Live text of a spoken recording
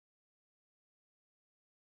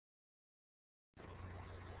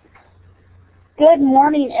Good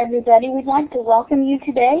morning, everybody. We'd like to welcome you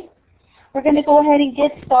today. We're going to go ahead and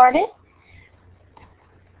get started.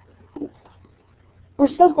 We're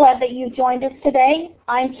so glad that you joined us today.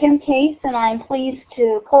 I'm Kim Case, and I'm pleased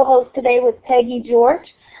to co-host today with Peggy George.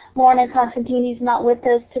 Lorna Constantini's not with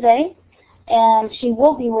us today, and she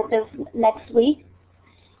will be with us next week.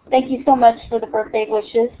 Thank you so much for the birthday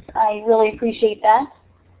wishes. I really appreciate that.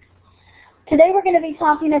 Today we're going to be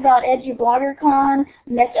talking about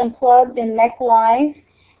EduBloggerCon-NECC Unplugged and NECC Live,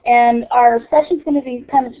 and our session's going to be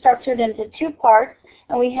kind of structured into two parts,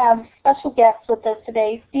 and we have special guests with us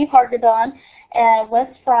today, Steve Hargadon and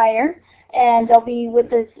Wes Fryer, and they'll be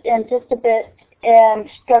with us in just a bit and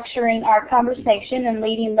structuring our conversation and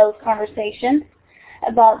leading those conversations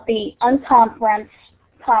about the Unconference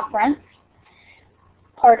conference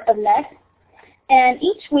part of NECC. And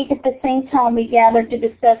each week at the same time we gather to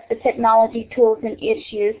discuss the technology tools and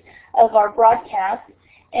issues of our broadcast.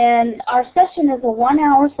 And our session is a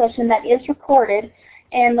 1-hour session that is recorded,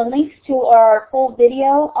 and the links to our full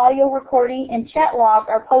video, audio recording, and chat log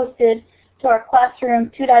are posted to our Classroom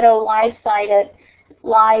 2.0 live site at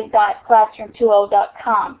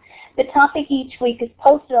live.classroom20.com. The topic each week is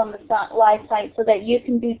posted on the live site so that you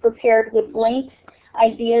can be prepared with links,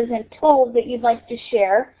 ideas, and tools that you'd like to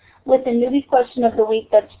share, with the newbie question of the week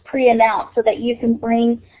that's pre-announced so that you can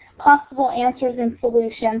bring possible answers and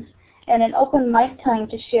solutions, and an open mic time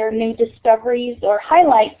to share new discoveries or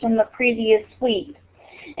highlights from the previous week.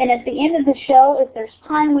 And at the end of the show, if there's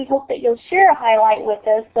time, we hope that you'll share a highlight with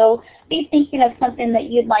us, so be thinking of something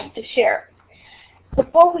that you'd like to share.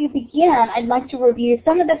 Before we begin, I'd like to review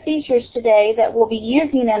some of the features today that we'll be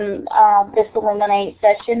using in this Illuminate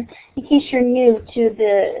session in case you're new to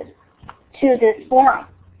this forum.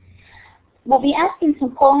 We'll be asking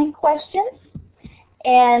some polling questions,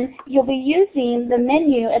 and you'll be using the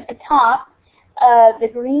menu at the top, the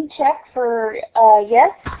green check for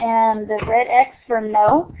yes and the red X for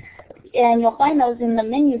no, and you'll find those in the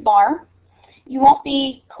menu bar. You won't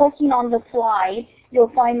be clicking on the slide. You'll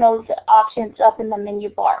find those options up in the menu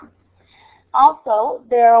bar. Also,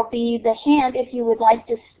 there will be the hand if you would like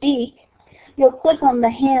to speak. You'll click on the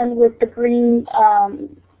hand with the green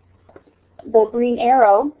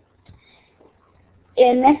arrow.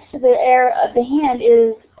 And next to the hand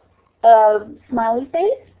is a smiley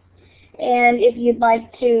face. And if you'd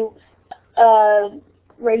like to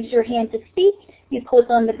raise your hand to speak, you click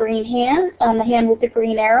on the green hand, on the hand with the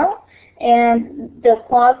green arrow. And the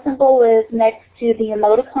applause symbol is next to the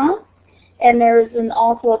emoticon. And there is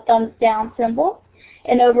also a thumbs down symbol.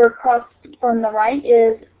 And over across from the right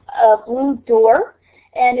is a blue door.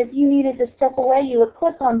 And if you needed to step away, you would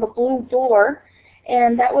click on the blue door,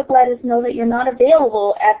 and that would let us know that you're not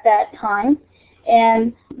available at that time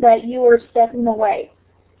and that you are stepping away.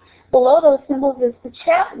 Below those symbols is the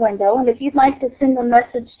chat window, and if you'd like to send a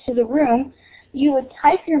message to the room, you would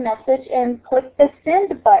type your message and click the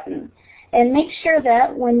send button. And make sure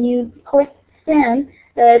that when you click send,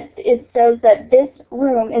 that it says that this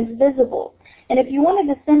room is visible. And if you wanted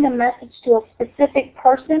to send a message to a specific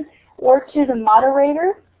person or to the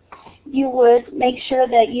moderator, you would make sure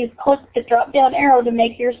that you click the drop-down arrow to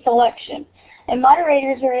make your selection. And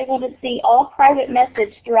moderators are able to see all private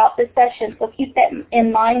messages throughout the session, so keep that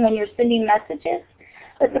in mind when you're sending messages.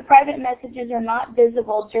 But the private messages are not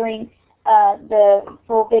visible during the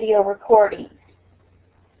full video recording.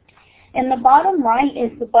 In the bottom right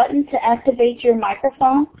is the button to activate your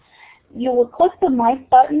microphone. You will click the mic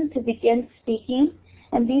button to begin speaking,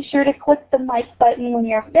 and be sure to click the mic button when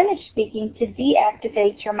you're finished speaking to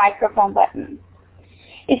deactivate your microphone button.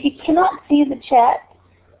 If you cannot see the chat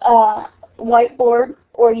whiteboard,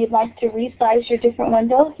 or you'd like to resize your different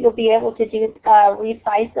windows, you'll be able to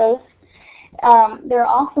resize those. There are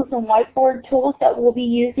also some whiteboard tools that we'll be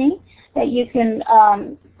using that you can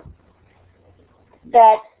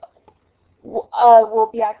will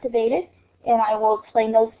be activated, and I will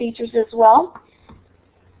explain those features as well.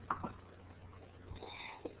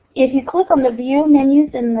 If you click on the view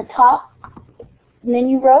menus in the top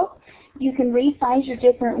menu row, you can resize your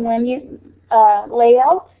different menu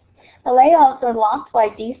layouts. The layouts are locked by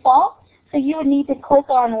default, so you would need to click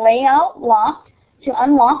on Layout Locked to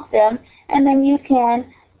unlock them, and then you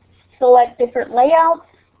can select different layouts.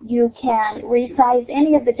 You can resize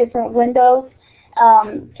any of the different windows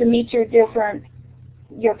to meet your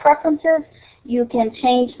preferences. You can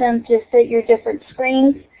change them to fit your different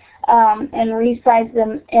screens and resize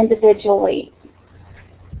them individually.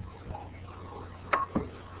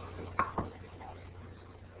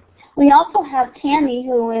 We also have Tammy,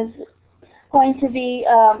 who is going to be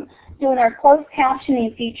doing our closed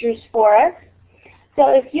captioning features for us. So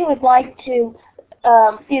if you would like to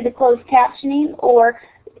see the closed captioning or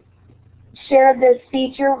share this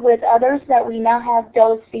feature with others that we now have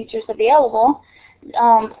those features available,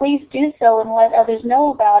 please do so and let others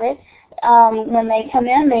know about it. When they come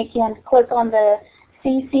in, they can click on the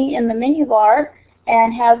CC in the menu bar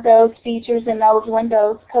and have those features in those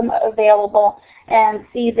windows come available and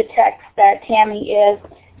see the text that Tammy is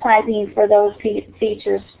typing for those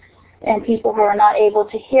features and people who are not able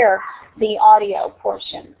to hear the audio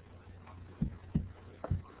portion.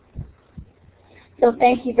 So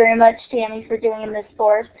thank you very much, Tammy, for doing this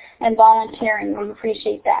for us and volunteering. We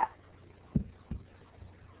appreciate that.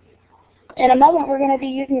 In a moment, we're going to be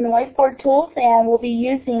using the whiteboard tools, and we'll be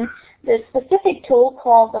using the specific tool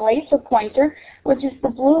called the laser pointer, which is the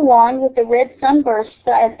blue one with the red sunburst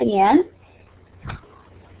at the end.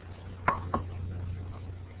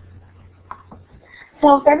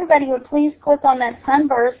 So if everybody would please click on that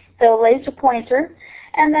sunburst, the laser pointer,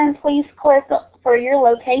 and then please click for your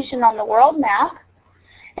location on the world map.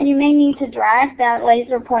 And you may need to drag that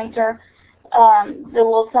laser pointer, the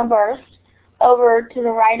little sunburst, over to the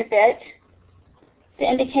right a bit to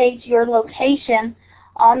indicate your location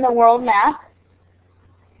on the world map.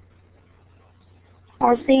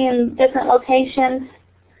 We're seeing different locations,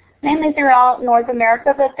 mainly throughout North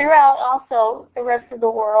America, but throughout also the rest of the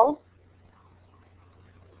world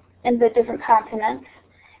and the different continents.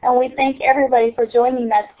 And we thank everybody for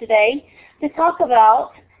joining us today to talk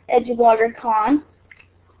about EduBloggerCon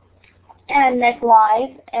and NECC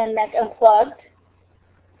Live and NECC Unplugged.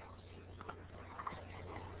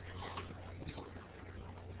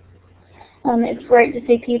 It's great to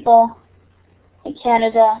see people in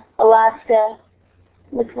Canada, Alaska,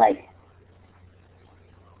 looks like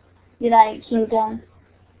United Kingdom.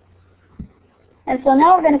 And so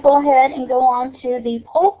now we're going to go ahead and go on to the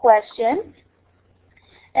poll questions.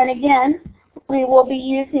 And again, we will be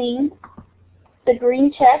using the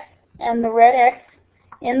green check and the red X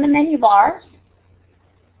in the menu bar.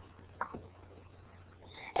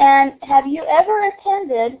 And have you ever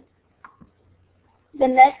attended the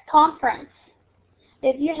NECC conference?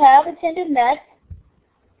 If you have attended NECC,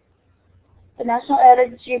 the National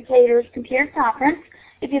Educators Computer Conference,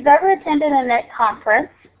 if you've ever attended a NECC conference,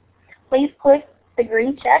 please click the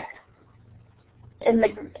green check in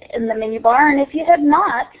the menu bar, and if you have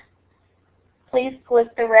not, please click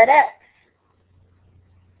the red X.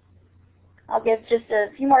 I'll give just a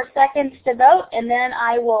few more seconds to vote, and then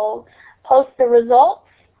I will post the results.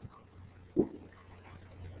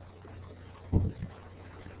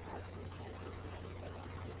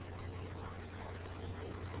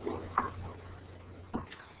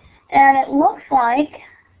 And it looks like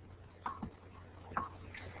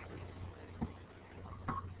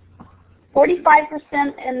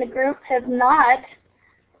 %45% in the group have not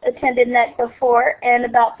attended NECC before, and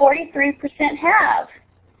about 43% have.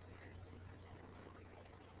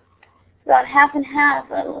 About half and half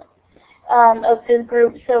of the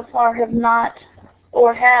group so far have not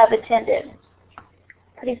or have attended.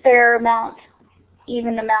 Pretty fair amount,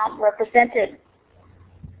 even amount represented.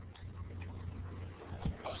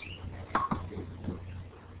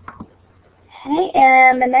 Okay,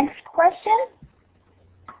 and the next question.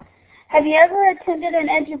 Have you ever attended an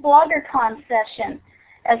EduBloggerCon session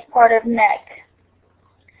as part of NECC?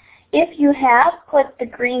 If you have, click the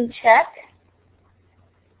green check.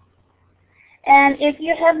 And if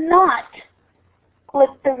you have not, click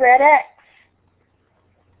the red X.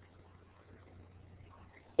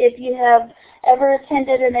 If you have ever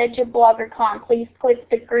attended an EduBloggerCon, please click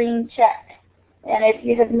the green check. And if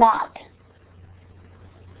you have not,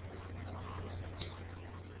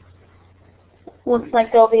 looks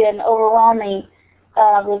like there'll be an overwhelming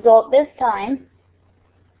result this time.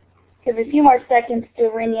 Give a few more seconds to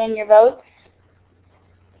ring in your votes.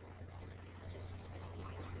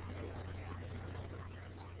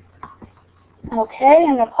 Okay,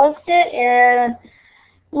 I'm going to post it, and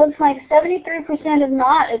looks like 73% have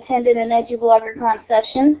not attended an EduBloggerCon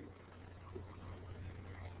session.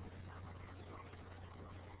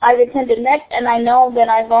 I've attended NECC, and I know that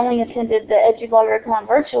I've only attended the EduBloggerCon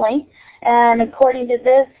virtually. And according to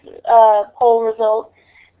this poll result,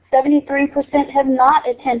 73% have not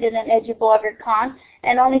attended an EduBloggerCon,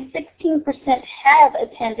 and only 16% have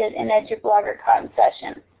attended an EduBloggerCon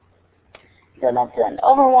session. So that's an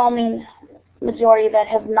overwhelming majority that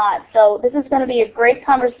have not. So this is going to be a great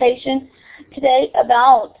conversation today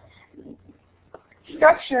about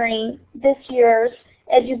structuring this year's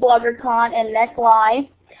EduBloggerCon and NECC Live.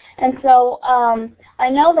 And so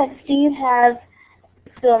I know that Steve has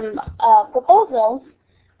some proposals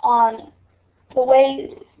on the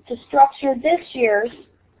way to structure this year's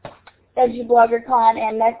EduBloggerCon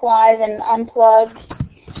and NECC Live and Unplugged.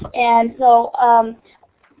 And so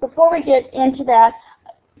before we get into that,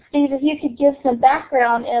 Steve, if you could give some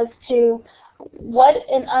background as to what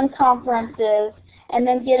an unconference is, and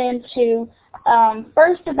then get into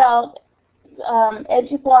first about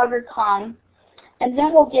EduBloggerCon, and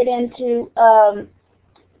then we'll get into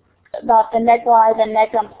about the NECC Live and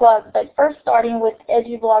NECC Unplugged, but first starting with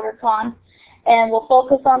EduBloggerCon, and we'll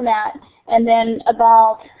focus on that, and then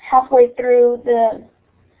about halfway through the,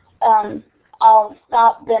 I'll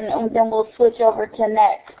stop, then we'll switch over to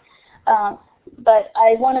NECC. But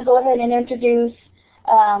I want to go ahead and introduce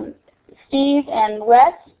Steve and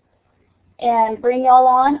Wes and bring y'all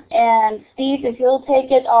on. And Steve, if you'll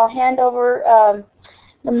take it, I'll hand over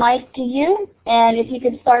the mic to you. And if you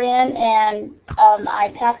could start in, and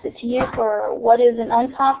I pass it to you for what is an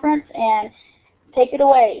unconference, and take it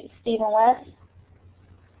away, Steve and Wes.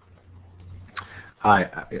 Hi.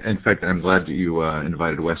 In fact, I'm glad that you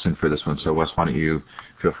invited Wes in for this one. So Wes, why don't you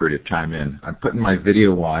feel free to chime in. I'm putting my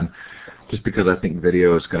video on just because I think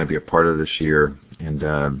video is going to be a part of this year,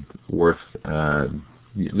 and worth at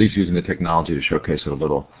least using the technology to showcase it a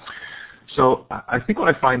little. So I think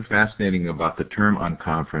what I find fascinating about the term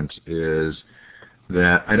unconference is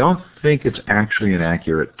that I don't think it's actually an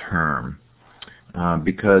accurate term,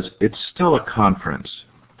 because it's still a conference.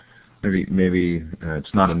 Maybe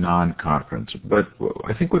it's not a non-conference, but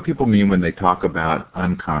I think what people mean when they talk about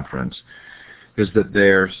unconference is that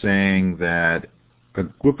they're saying that a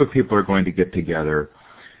group of people are going to get together,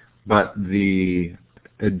 but the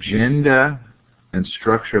agenda and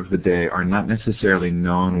structure of the day are not necessarily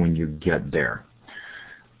known when you get there.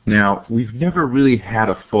 Now, we've never really had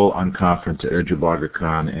a full unconference at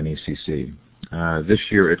EduBloggerCon-NECC. This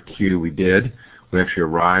year at Q we did. We actually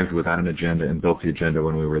arrived without an agenda and built the agenda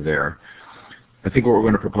when we were there. I think what we're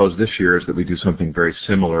going to propose this year is that we do something very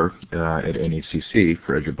similar at NECC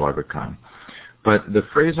for EduBloggerCon. But the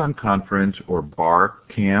phrase unconference or bar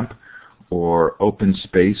camp or open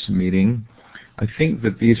space meeting, I think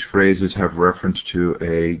that these phrases have reference to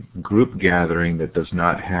a group gathering that does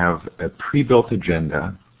not have a pre-built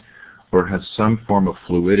agenda or has some form of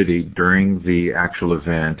fluidity during the actual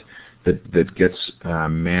event that gets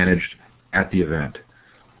managed at the event.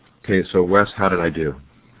 Okay, so Wes, how did I do?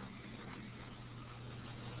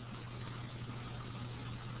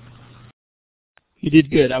 You did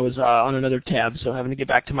good. I was on another tab, so having to get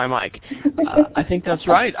back to my mic. I think that's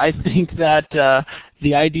right. I think that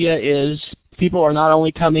the idea is people are not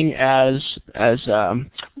only coming as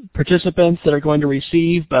participants that are going to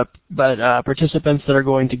receive, but participants that are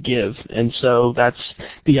going to give. And so that's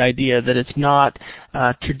the idea, that it's not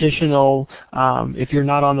traditional. If you're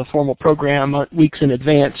not on the formal program weeks in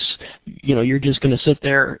advance, you're just going to sit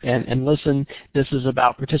there and listen. This is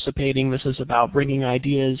about participating. This is about bringing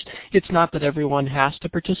ideas. It's not that everyone has to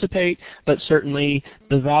participate, but certainly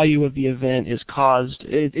the value of the event is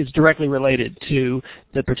directly related to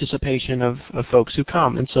the participation of folks who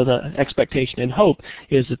come. And so the expectation and hope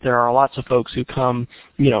is that there are lots of folks who come,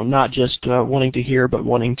 not just wanting to hear, but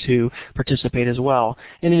wanting to participate as well.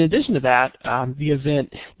 And in addition to that, the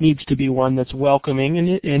event needs to be one that's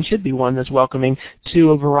welcoming, and should be one that's welcoming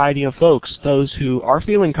to a variety of folks, those who are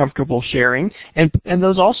feeling comfortable sharing, and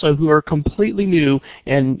those also who are completely new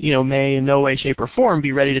and may in no way, shape, or form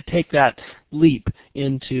be ready to take that leap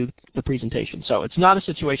into the presentation. So it's not a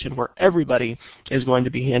situation where everybody is going to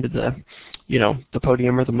be handed the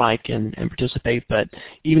podium or the mic and participate, but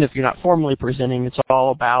even if you're not formally presenting, it's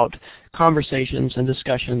all about conversations and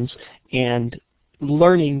discussions and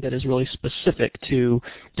learning that is really specific to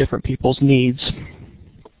different people's needs.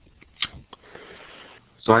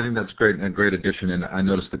 So I think that's great, and a great addition, and I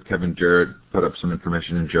noticed that Kevin Jarrett put up some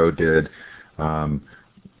information, and Joe did.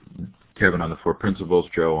 Kevin on the 4 principles,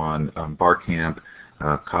 Joe on bar camp.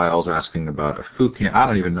 Kyle's asking about a food camp. I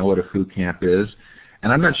don't even know what a food camp is.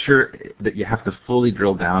 And I'm not sure that you have to fully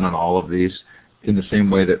drill down on all of these in the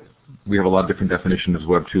same way that we have a lot of different definitions of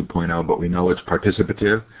Web 2.0, but we know it's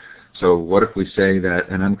participative. So what if we say that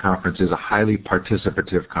an unconference is a highly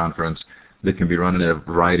participative conference that can be run in a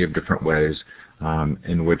variety of different ways,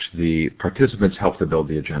 in which the participants help to build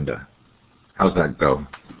the agenda? How's that go?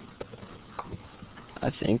 I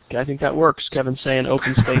think that works. Kevin's saying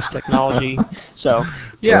open space technology. So,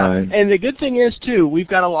 yeah. Right. And the good thing is, too, we've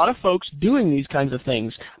got a lot of folks doing these kinds of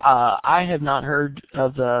things. I have not heard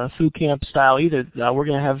of the food camp style either. We're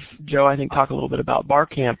going to have Joe, I think, talk a little bit about bar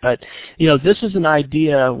camp. But, this is an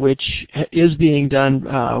idea which is being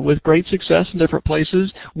done with great success in different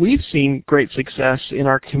places. We've seen great success in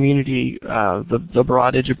our community, the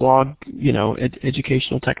broad EduBlog,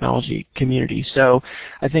 educational technology community. So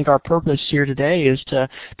I think our purpose here today is to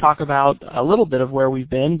talk about a little bit of where we've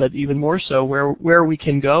been, but even more so where we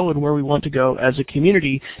can go and where we want to go as a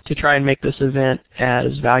community to try and make this event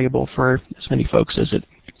as valuable for as many folks as it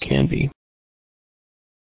can be.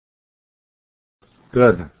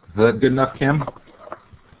 Good. Is that good enough, Kim?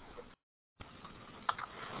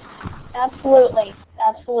 Absolutely.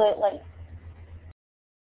 Absolutely.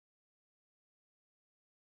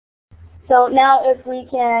 So now if we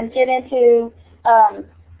can get into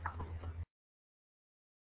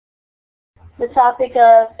the topic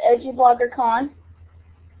of EduBloggerCon,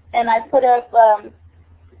 and I put up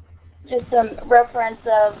just some reference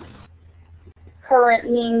of current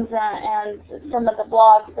memes and some of the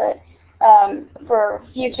blogs that for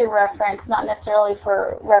future reference, not necessarily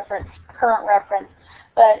for current reference.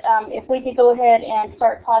 But if we could go ahead and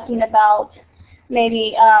start talking about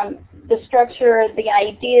maybe the structure, the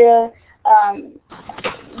idea,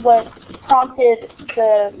 what prompted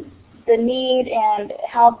the need, and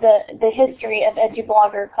how the history of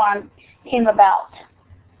EduBloggerCon came about.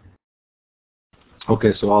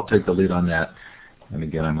 Okay, so I'll take the lead on that. And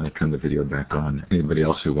again, I'm going to turn the video back on. Anybody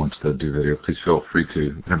else who wants to do video, please feel free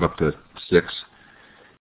to have up to 6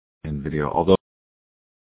 in video. Although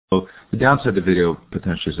the downside of video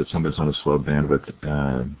potentially is that somebody's on a slow bandwidth.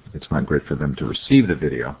 It's not great for them to receive the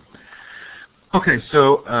video. Okay,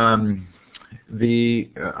 so I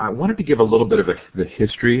wanted to give a little bit of the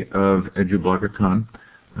history of EduBloggerCon.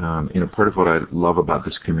 Part of what I love about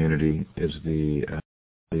this community is the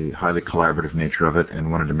highly collaborative nature of it, and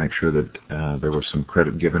wanted to make sure that there was some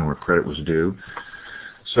credit given where credit was due.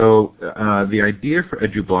 So the idea for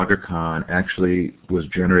EduBloggerCon actually was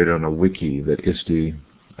generated on a wiki that ISTE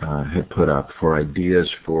had put up for ideas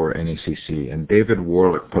for NECC, and David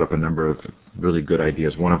Warlick put up a number of really good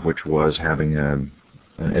ideas, one of which was having an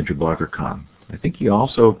EduBloggerCon. I think he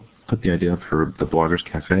also put the idea up for the Bloggers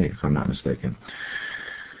Cafe, if I'm not mistaken.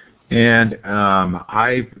 And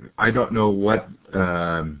I don't know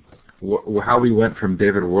how we went from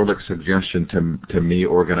David Warlick's suggestion to me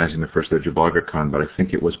organizing the first EduBloggerCon, but I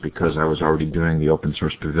think it was because I was already doing the open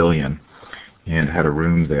source pavilion and had a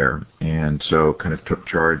room there, and so kind of took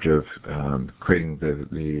charge of creating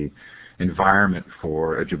the environment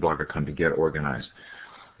for EduBloggerCon to get organized.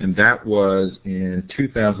 And that was in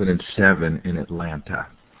 2007 in Atlanta.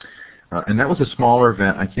 And that was a smaller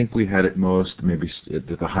event. I think we had at most, maybe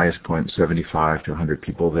at the highest point, 75 to 100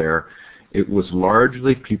 people there. It was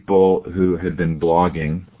largely people who had been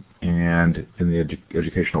blogging and in the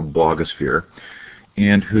educational blogosphere,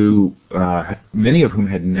 and who many of whom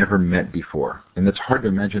had never met before. And it's hard to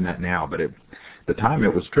imagine that now, but at the time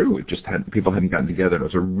it was true. It just people hadn't gotten together. It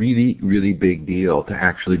was a really, really big deal to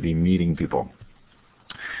actually be meeting people.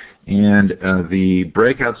 And the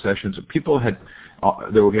breakout sessions, people had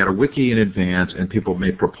we had a wiki in advance, and people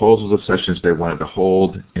made proposals of sessions they wanted to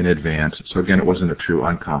hold in advance. So again, it wasn't a true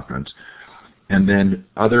unconference. And then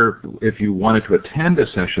if you wanted to attend a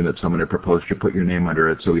session that someone had proposed, you put your name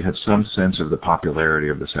under it, so we had some sense of the popularity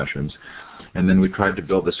of the sessions. And then we tried to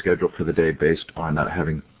build the schedule for the day based on not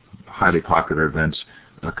having highly popular events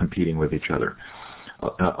competing with each other.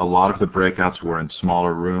 A lot of the breakouts were in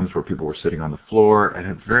smaller rooms where people were sitting on the floor and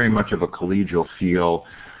had very much of a collegial feel.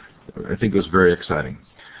 I think it was very exciting.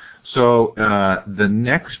 So the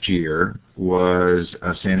next year was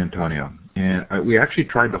San Antonio. And we actually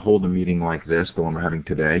tried to hold a meeting like this, the one we're having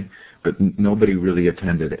today, but nobody really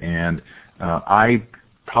attended. And I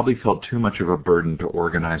probably felt too much of a burden to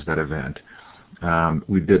organize that event. I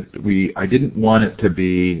didn't want it to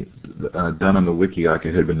be done on the wiki like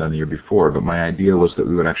it had been done the year before, but my idea was that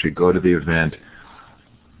we would actually go to the event.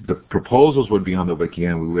 The proposals would be on the wiki,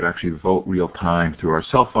 and we would actually vote real time through our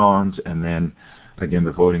cell phones, and then, again,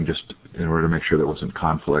 the voting just in order to make sure there wasn't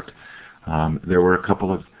conflict. There were a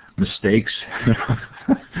couple of mistakes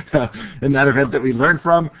in that event that we learned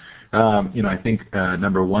from. I think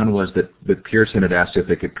number one was that Pearson had asked if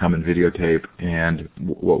they could come and videotape, and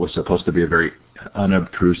what was supposed to be a very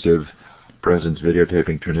unobtrusive presence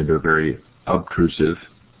videotaping turned into a very obtrusive,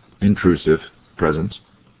 intrusive presence.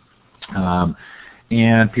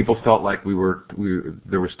 And people felt like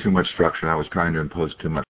there was too much structure, and I was trying to impose too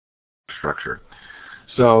much structure.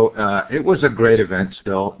 So it was a great event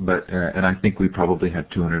still, but and I think we probably had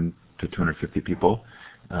 200 to 250 people.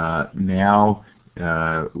 Now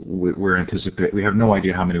we're anticipating. We have no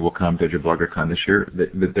idea how many will come to EduBloggerCon this year.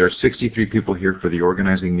 That there are 63 people here for the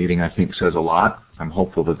organizing meeting, I think, says a lot. I'm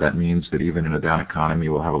hopeful that means that even in a down economy,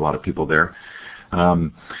 we'll have a lot of people there.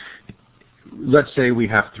 Let's say we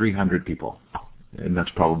have 300 people, and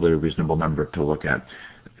that's probably a reasonable number to look at.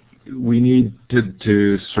 We need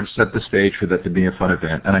to sort of set the stage for that to be a fun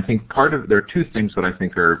event. And I think there are two things that I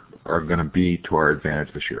think are are going to be to our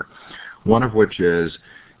advantage this year. One of which is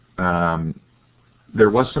there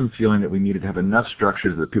was some feeling that we needed to have enough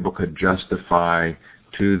structures that people could justify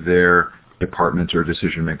to their departments or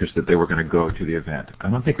decision makers that they were going to go to the event. I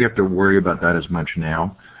don't think we have to worry about that as much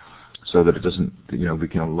now, so that it doesn't, we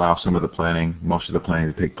can allow some of the planning, most of the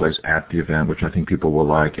planning to take place at the event, which I think people will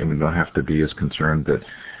like, and we don't have to be as concerned that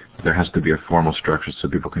there has to be a formal structure so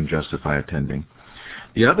people can justify attending.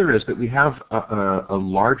 The other is that we have a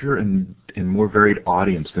larger and more varied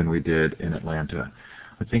audience than we did in Atlanta.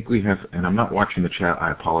 I think we have, and I'm not watching the chat,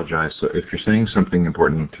 I apologize, so if you're saying something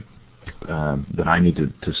important that I need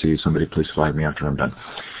to see, somebody please flag me after I'm done.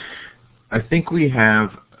 I think we have,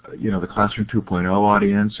 the Classroom 2.0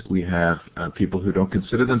 audience. We have people who don't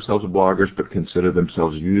consider themselves bloggers but consider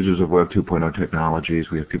themselves users of Web 2.0 technologies.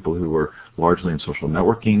 We have people who are largely in social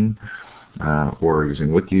networking or using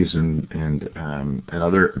wikis and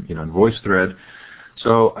other, and VoiceThread.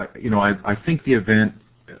 So, I think the event,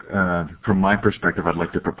 from my perspective, I'd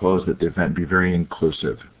like to propose that the event be very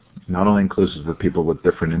inclusive. Not only inclusive of people with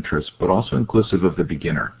different interests, but also inclusive of the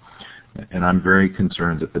beginner. And I'm very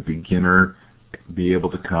concerned that the beginner be able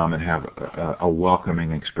to come and have a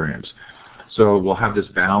welcoming experience. So we'll have this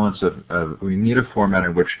balance of we need a format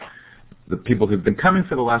in which the people who've been coming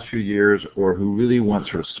for the last few years or who really want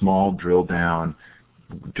sort of small drill down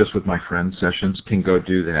just with my friends sessions can go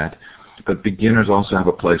do that. But beginners also have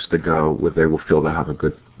a place to go where they will feel they have a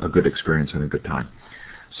good experience and a good time.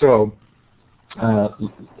 So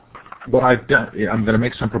what I've done, I'm going to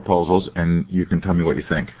make some proposals, and you can tell me what you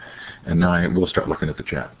think. And then we'll start looking at the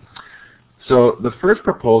chat. So the first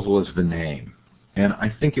proposal is the name. And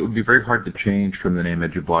I think it would be very hard to change from the name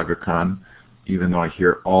EduBloggerCon, even though I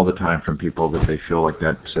hear all the time from people that they feel like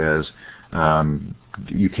that says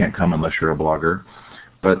you can't come unless you're a blogger.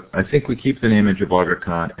 But I think we keep the name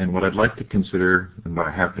EduBloggerCon, and what I'd like to consider, and what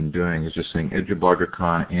I have been doing, is just saying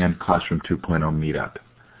EduBloggerCon and Classroom 2.0 Meetup.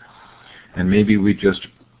 And maybe we just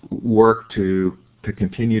work to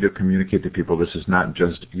continue to communicate to people this is not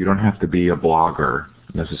just, you don't have to be a blogger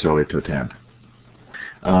necessarily to attend.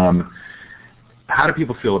 How do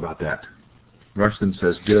people feel about that? Rustin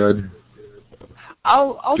says good.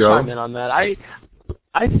 I'll Joe? chime in on that. I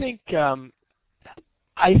think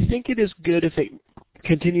it is good if it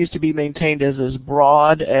continues to be maintained as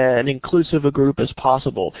broad and inclusive a group as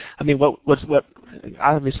possible. I mean, what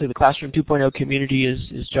obviously the Classroom 2.0 community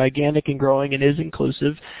is gigantic and growing and is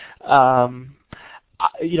inclusive. We're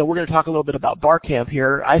going to talk a little bit about Barcamp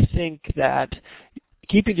here. I think that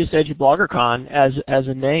keeping just EduBloggerCon as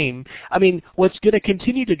a name, I mean, what's going to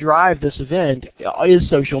continue to drive this event is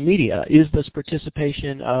social media, is this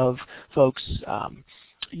participation of folks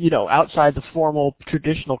outside the formal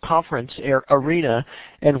traditional conference arena.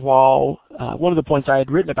 And while one of the points I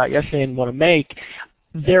had written about yesterday and want to make,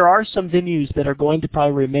 there are some venues that are going to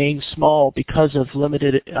probably remain small because of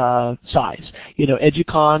limited size.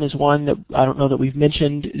 EduCon is one that I don't know that we've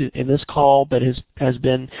mentioned in this call, but has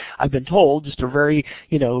been, I've been told, just a very,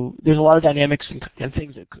 there's a lot of dynamics and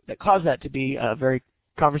things that cause that to be a very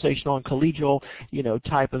conversational and collegial,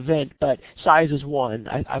 type event, but size is one.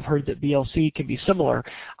 I've heard that BLC can be similar.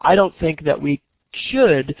 I don't think that we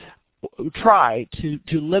should try to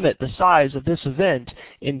limit the size of this event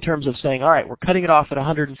in terms of saying, all right, we're cutting it off at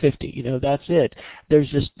 150. That's it.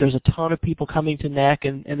 There's a ton of people coming to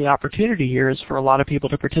NECC, and the opportunity here is for a lot of people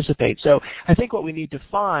to participate. So I think what we need to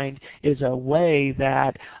find is a way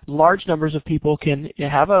that large numbers of people can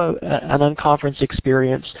have an unconference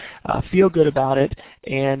experience, feel good about it,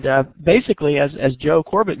 and basically, as Joe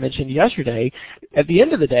Corbett mentioned yesterday, at the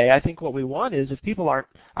end of the day, I think what we want is if people aren't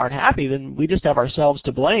happy, then we just have ourselves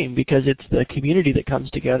to blame because it's the community that comes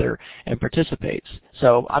together and participates.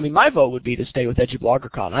 So, I mean, my vote would be to stay with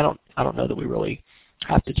EduBloggerCon. I don't know that we really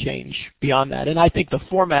have to change beyond that. And I think the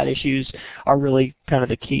format issues are really kind of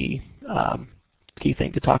the key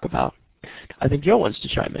thing to talk about. I think Joe wants to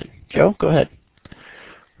chime in. Joe, go ahead.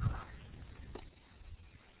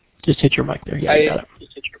 Just hit your mic there. Yeah, you got it.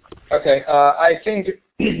 Okay. I think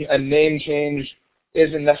a name change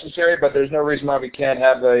isn't necessary, but there's no reason why we can't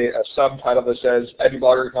have a subtitle that says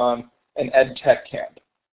EduBloggerCon and EdTech Camp,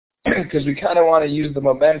 because we kind of want to use the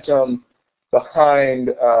momentum behind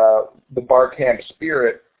the Barcamp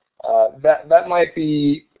spirit. That might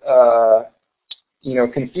be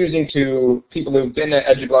confusing to people who've been at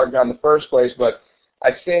EduBloggerCon in the first place, but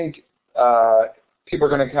I think people are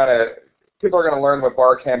going to learn what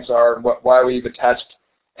Barcamps are and why we've attached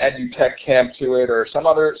EdTech Camp to it or some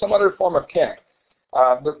other form of camp.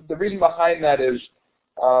 The reason behind that is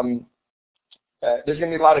there's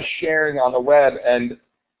going to be a lot of sharing on the web, and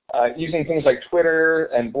using things like Twitter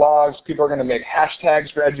and blogs, people are going to make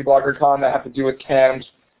hashtags for EduBloggerCon that have to do with camps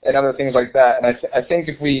and other things like that. And I think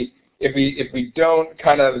if we don't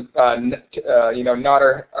kind of nod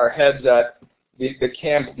our heads at the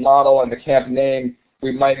camp model and the camp name,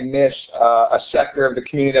 we might miss a sector of the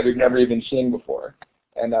community that we've never even seen before.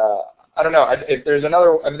 And I don't know if there's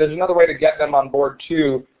another way to get them on board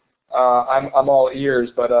too. I'm all ears,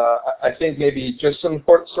 but I think maybe just some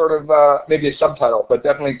sort of maybe a subtitle, but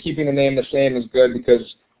definitely keeping the name the same is good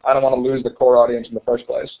because I don't want to lose the core audience in the first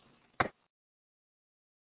place.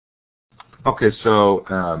 Okay,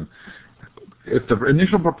 so if the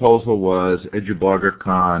initial proposal was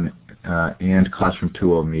EduBloggerCon and Classroom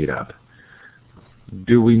 2.0 meetup,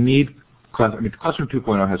 do we need Classroom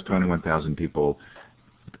 2.0 has 21,000 people.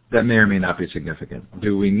 That may or may not be significant.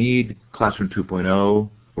 Do we need Classroom 2.0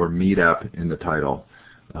 or meetup in the title?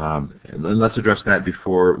 Let's address that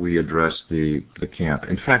before we address the camp.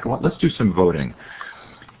 In fact, let's do some voting.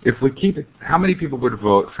 If we keep it, how many people would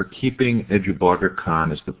vote for keeping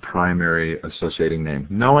EduBloggerCon as the primary associating name,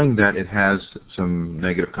 knowing that it has some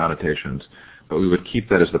negative connotations, but we would keep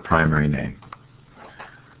that as the primary name?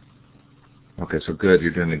 Okay, so good,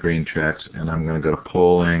 you're doing the green checks, and I'm going to go to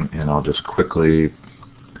polling, and I'll just quickly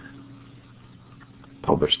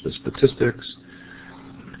publish the statistics.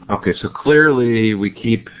 Okay, so clearly we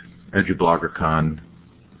keep EduBloggerCon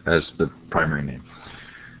as the primary name.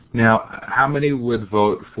 Now, how many would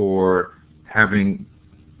vote for having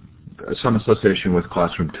some association with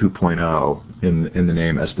Classroom 2.0 in the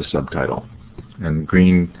name as the subtitle? And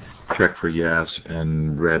green check for yes,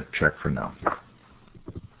 and red check for no.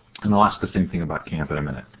 And I'll ask the same thing about camp in a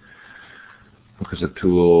minute. Because of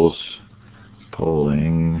tools,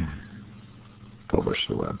 polling, publish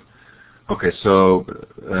the web. Okay, so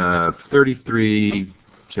 33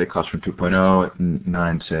 say Classroom 2.0,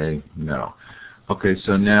 9 say no. Okay,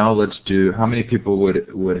 so now let's do, how many people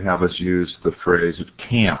would have us use the phrase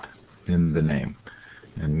camp in the name?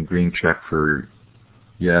 And green check for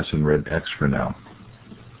yes and red X for no.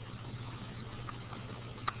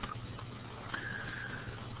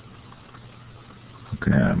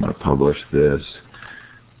 Okay, I'm going to publish this.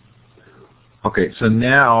 Okay, so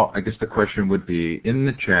now I guess the question would be, in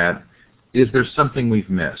the chat, is there something we've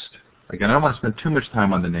missed? Again, I don't want to spend too much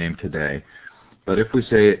time on the name today, but if we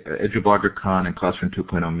say EduBloggerCon and Classroom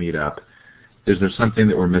 2.0 meetup, is there something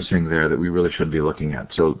that we're missing there that we really should be looking at?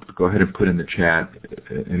 So go ahead and put in the chat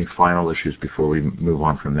any final issues before we move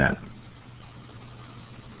on from that.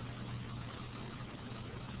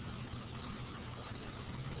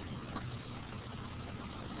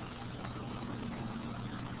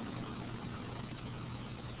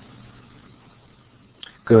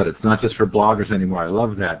 Good. It's not just for bloggers anymore. I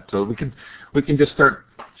love that. So we can just start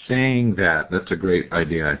saying that. That's a great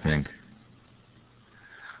idea, I think.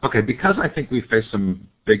 Okay, because I think we face some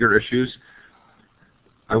bigger issues,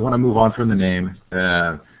 I want to move on from the name.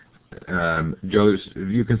 Joe,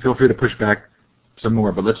 you can feel free to push back some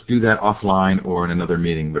more, but let's do that offline or in another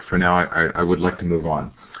meeting. But for now, I would like to move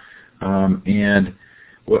on. And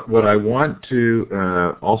what I want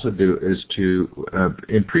to also do is to,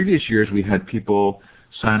 in previous years, we had people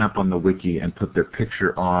sign up on the wiki and put their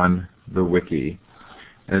picture on the wiki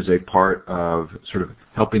as a part of sort of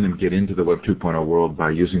helping them get into the Web 2.0 world by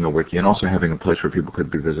using a wiki and also having a place where people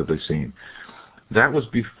could be visibly seen. That was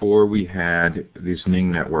before we had these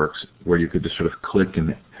Ning networks where you could just sort of click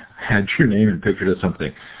and add your name and picture to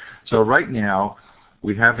something. So right now,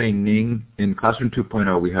 we have a Ning, in Classroom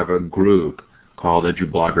 2.0, we have a group called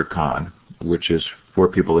EduBloggerCon, which is for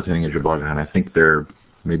people attending EduBloggerCon. I think there are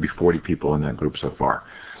maybe 40 people in that group so far.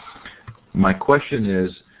 My question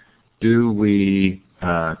is, do we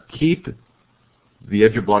keep the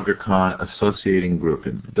EduBloggerCon associating group?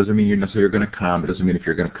 It doesn't mean you're necessarily going to come. It doesn't mean if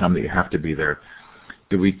you're going to come that you have to be there.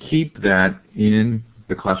 Do we keep that in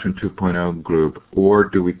the Classroom 2.0 group, or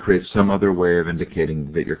do we create some other way of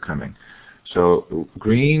indicating that you're coming? So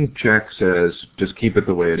green check says just keep it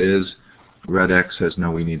the way it is. Red X says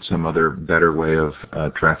no, we need some other better way of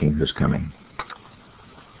tracking who's coming.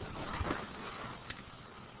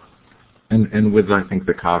 And with, I think,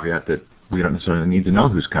 the caveat that we don't necessarily need to know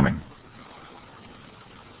who's coming.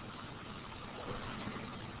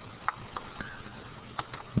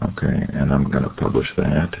 Okay, and I'm going to publish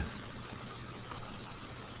that.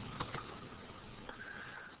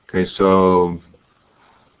 Okay, so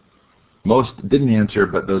most didn't answer,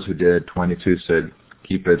 but those who did, 22 said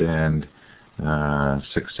keep it, and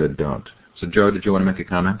 6 said don't. So Joe, did you want to make a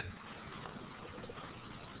comment?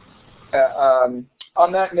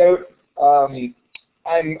 On that note,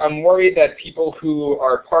 I'm worried that people who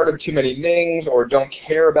are part of too many Nings or don't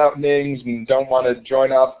care about Nings and don't want to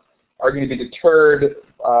join up are going to be deterred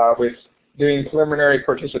with doing preliminary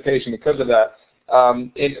participation because of that.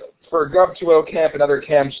 For Gov 2.0 camp and other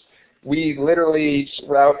camps, we literally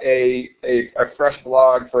route a fresh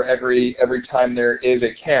blog for every time there is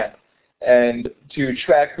a camp. And to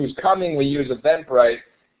track who's coming, we use Eventbrite,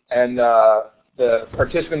 and the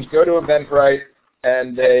participants go to Eventbrite,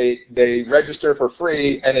 and they register for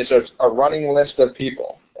free, and it's a running list of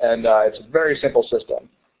people. And it's a very simple system.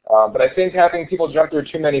 But I think having people jump through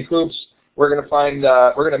too many hoops, we're going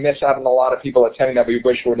to miss out on a lot of people attending that we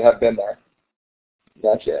wish would have been there.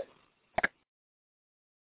 That's it.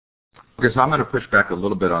 Okay, so I'm going to push back a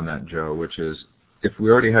little bit on that, Joe, which is if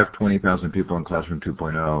we already have 20,000 people in Classroom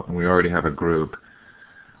 2.0 and we already have a group,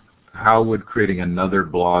 how would creating another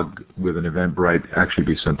blog with an Eventbrite actually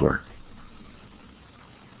be simpler?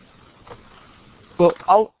 Well,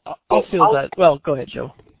 I'll feel that. Well, go ahead,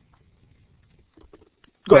 Joe.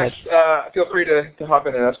 Go ahead. Feel free to hop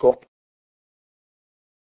in, and that's cool.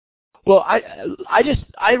 Well,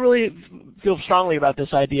 I really feel strongly about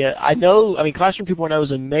this idea. I mean, Classroom 2.0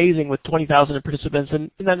 is amazing with 20,000 participants, and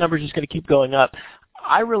that number is just going to keep going up.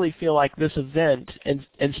 I really feel like this event, and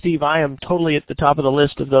Steve, I am totally at the top of the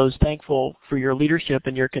list of those thankful for your leadership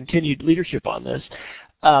and your continued leadership on this.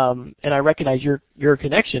 And I recognize your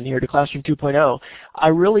connection here to Classroom 2.0. I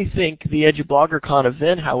really think the EduBloggerCon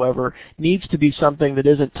event, however, needs to be something that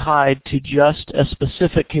isn't tied to just a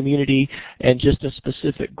specific community and just a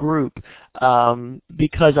specific group,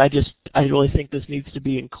 because I really think this needs to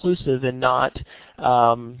be inclusive and not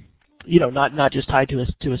not just tied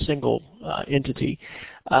to a single entity.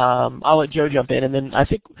 I'll let Joe jump in, and then I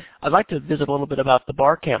think I'd like to visit a little bit about the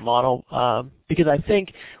bar camp model, because I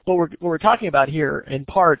think what we're talking about here, in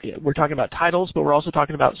part, we're talking about titles, but we're also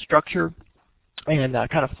talking about structure and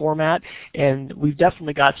kind of format, and we've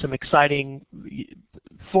definitely got some exciting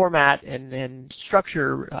format and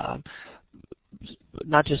structure,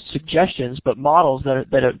 not just suggestions, but models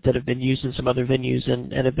that have been used in some other venues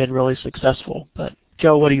and have been really successful. But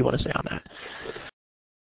Joe, what do you want to say on that?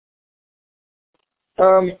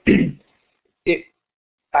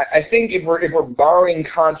 I think if we're borrowing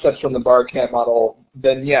concepts from the bar camp model,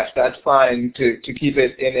 then yes, that's fine to keep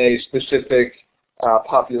it in a specific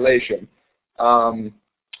population.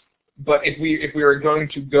 But if we are going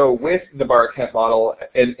to go with the bar camp model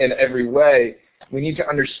in every way, we need to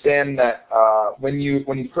understand that when you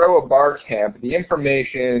throw a bar camp, the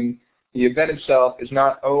information, the event itself is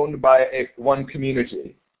not owned by one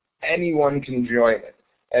community. Anyone can join it.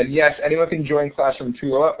 And yes, anyone can join Classroom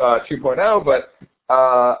 2.0, but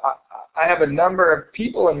I have a number of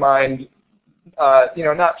people in mind,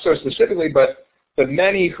 not so specifically, but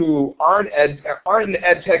many who aren't in the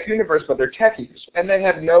ed tech universe, but they're techies, and they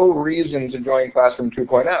have no reason to join Classroom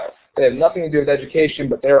 2.0. They have nothing to do with education,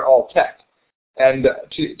 but they're all tech. And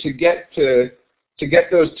to get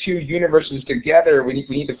those two universes together, we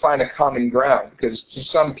need to find a common ground, because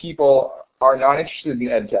some people are not interested in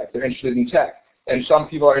ed tech; they're interested in tech. And some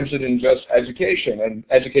people are interested in just education and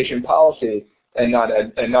education policy and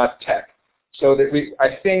not tech. So that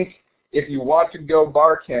I think if you want to go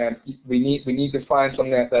bar camp, we need to find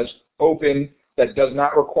something that's open, that does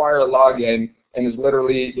not require a login, and is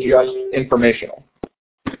literally just informational.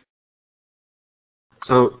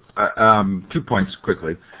 So 2 points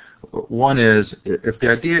quickly. One is, if the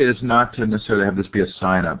idea is not to necessarily have this be a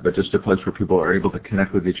sign-up, but just a place where people are able to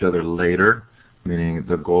connect with each other later, meaning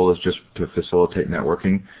the goal is just to facilitate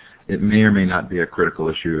networking, it may or may not be a critical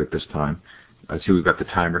issue at this time. I see we've got the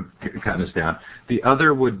timer counting us down. The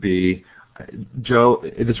other would be, Joe,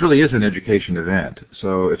 this really is an education event.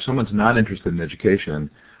 So if someone's not interested in education,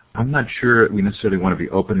 I'm not sure we necessarily want to be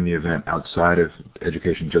opening the event outside of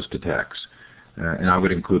education just to techs. And I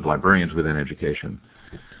would include librarians within education.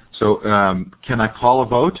 So can I call a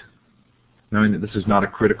vote? Knowing that this is not a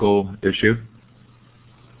critical issue?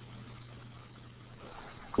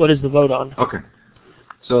 What is the vote on? Okay.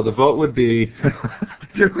 So the vote would be,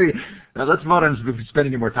 now let's vote on if we spend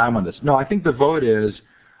any more time on this. No, I think the vote is,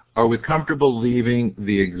 are we comfortable leaving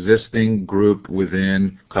the existing group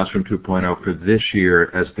within Classroom 2.0 for this year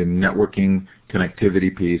as the networking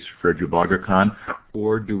connectivity piece for EduBloggerCon,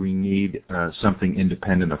 or do we need something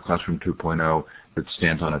independent of Classroom 2.0 that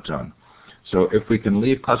stands on its own? So if we can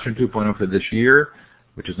leave Classroom 2.0 for this year,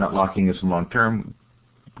 which is not locking us in long term,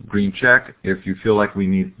 green check. If you feel like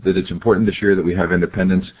that it's important this year that we have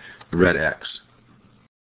independence, red X.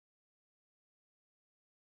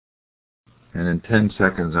 And in 10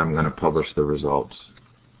 seconds, I'm going to publish the results.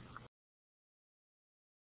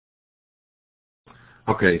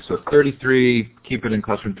 Okay, so 33, keep it in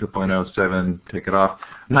Classroom 2.0, 7, take it off.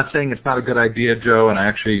 I'm not saying it's not a good idea, Joe, and I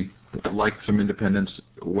actually like some independence,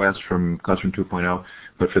 Wes, from Classroom 2.0,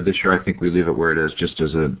 but for this year I think we leave it where it is just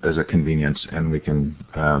as a convenience, and we can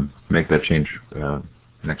make that change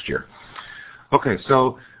next year. Okay,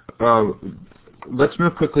 so let's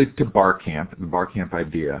move quickly to BarCamp, the BarCamp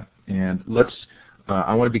idea. And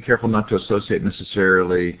I want to be careful not to associate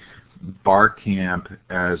necessarily BarCamp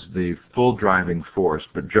as the full driving force.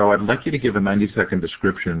 But Joe, I'd like you to give a 90-second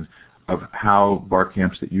description of how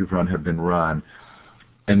BarCamps that you've run have been run.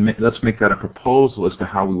 And let's make that a proposal as to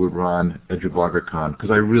how we would run EduBloggerCon,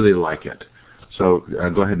 because I really like it. So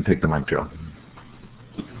go ahead and take the mic, Joe.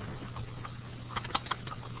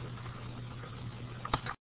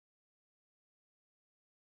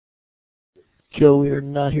 Joe, we are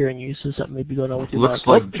not hearing you, so something may be going on with your Looks mic.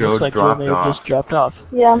 like Joe looks like dropped Joe may have off. just dropped off.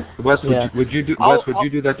 Yeah. Wes, Yeah. would you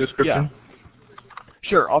do that description? Yeah.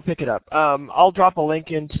 Sure, I'll pick it up. I'll drop a link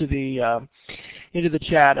into the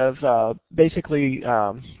chat of basically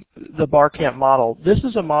the BarCamp model. This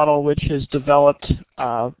is a model which is developed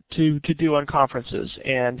to do on conferences,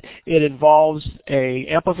 and it involves a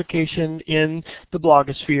amplification in the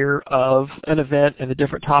blogosphere of an event and the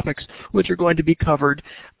different topics which are going to be covered.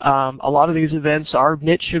 A lot of these events are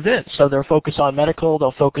niche events, so they'll focus on medical,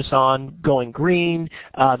 they'll focus on going green,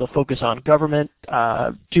 they'll focus on government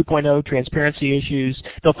 2.0 transparency issues,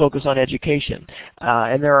 they'll focus on education.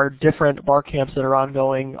 And there are different BarCamps that are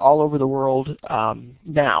ongoing all over the world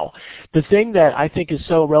now. The thing that I think is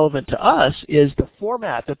so relevant to us is the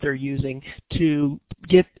format that they're using to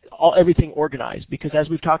get everything organized, because as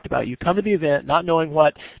we've talked about, you come to the event not knowing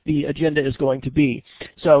what the agenda is going to be.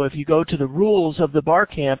 So if you go to the rules of the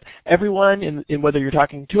BarCamp, everyone, in whether you're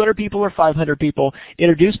talking 200 people or 500 people,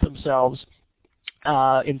 introduce themselves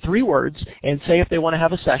in 3 words and say if they want to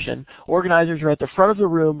have a session. Organizers are at the front of the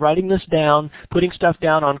room writing this down, putting stuff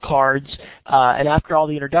down on cards, and after all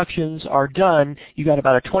the introductions are done, you got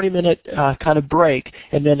about a 20-minute kind of break,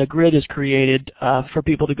 and then a grid is created for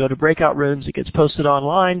people to go to breakout rooms. It gets posted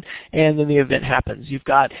online, and then the event happens. You've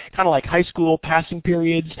got kind of like high school passing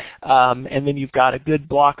periods, and then you've got a good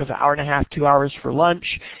block of 1.5 hours, 2 hours for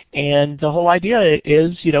lunch, and the whole idea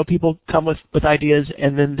is, people come with ideas,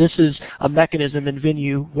 and then this is a mechanism and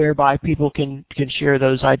venue whereby people can share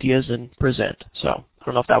those ideas and present. So I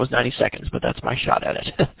don't know if that was 90 seconds, but that's my shot at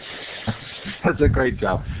it. That's a great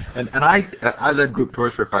job. And I led group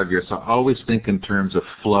tours for 5 years, so I always think in terms of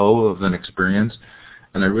flow of an experience.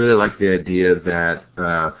 And I really like the idea that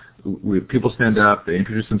people stand up, they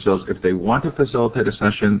introduce themselves. If they want to facilitate a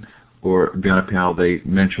session or be on a panel, they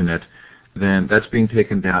mention it. Then that's being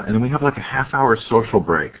taken down. And then we have like a half-hour social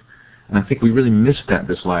break. And I think we really missed that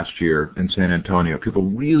this last year in San Antonio. People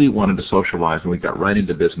really wanted to socialize, and we got right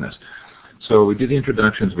into business. So we do the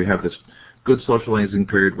introductions. We have this good socializing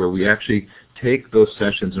period where we actually take those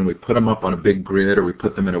sessions and we put them up on a big grid, or we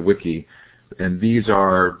put them in a wiki. And these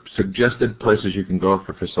are suggested places you can go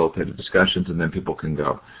for facilitated discussions, and then people can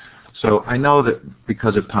go. So I know that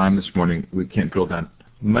because of time this morning, we can't drill down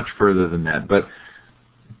much further than that. But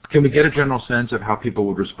can we get a general sense of how people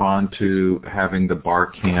would respond to having the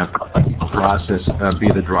BarCamp process be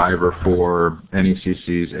the driver for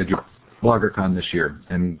NECC's EduBloggerCon this year?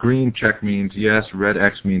 And green check means yes, red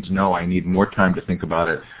X means no, I need more time to think about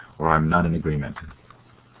it, or I'm not in agreement.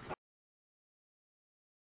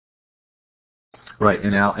 Right,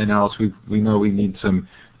 and Alice, we know we need some,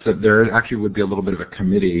 so there actually would be a little bit of a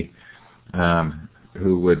committee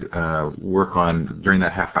who would work on, during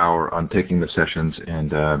that half hour, on taking the sessions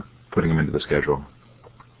and putting them into the schedule.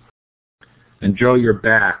 And Joe, you're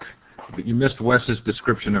back, but you missed Wes's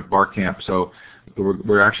description of BarCamp, so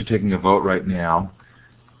we're actually taking a vote right now,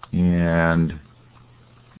 and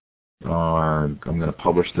I'm going to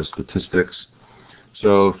publish the statistics.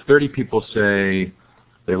 So 30 people say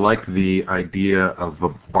they like the idea of a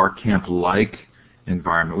BarCamp-like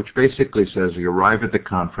environment, which basically says you arrive at the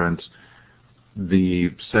conference,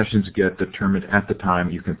 the sessions get determined at the time.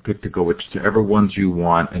 You can pick to go whichever ones you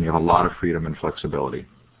want, and you have a lot of freedom and flexibility.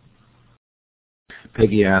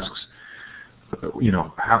 Peggy asks,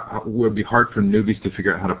 how would it be hard for newbies to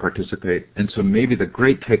figure out how to participate? And so maybe the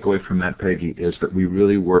great takeaway from that, Peggy, is that we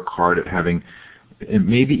really work hard at having, and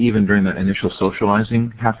maybe even during that initial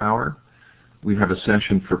socializing half hour, we have a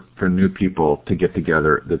session for new people to get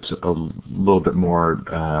together that's a little bit more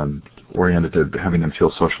oriented to having them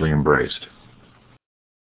feel socially embraced.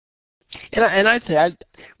 And I'd say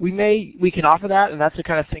we can offer that, and that's the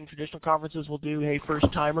kind of thing traditional conferences will do, hey,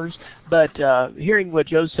 first-timers. But hearing what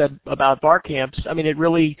Joe said about bar camps, I mean, it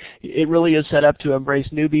really is set up to embrace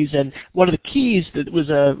newbies. And one of the keys that was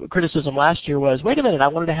a criticism last year was, wait a minute, I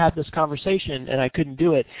wanted to have this conversation, and I couldn't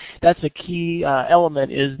do it. That's a key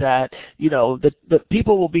element, is that, the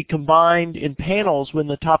people will be combined in panels when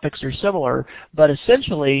the topics are similar, but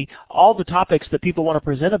essentially all the topics that people want to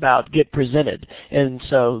present about get presented. And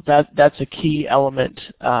so that's a key element,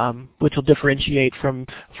 which will differentiate from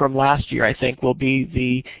last year, I think, will be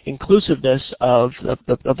the inclusiveness of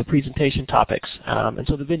the presentation topics. And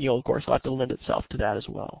so the venue, of course, will have to lend itself to that as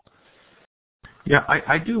well. Yeah,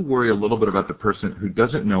 I do worry a little bit about the person who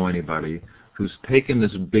doesn't know anybody, who's taken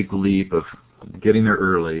this big leap of getting there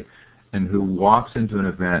early, and who walks into an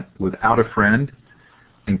event without a friend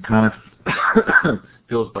and kind of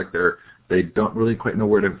feels like they don't really quite know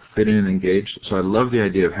where to fit in and engage. So I love the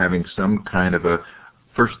idea of having some kind of a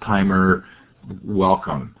first-timer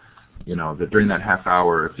welcome, that during that half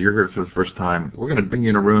hour, if you're here for the first time, we're going to bring you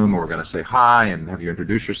in a room, and we're going to say hi and have you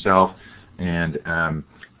introduce yourself, and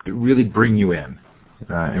really bring you in,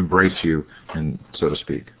 embrace you, and so to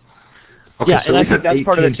speak. Okay, yeah, so and I think that's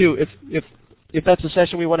part of it too. If that's a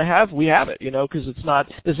session we want to have, we have it, because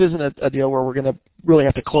this isn't a deal where we're going to really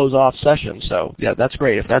have to close off sessions. So yeah, that's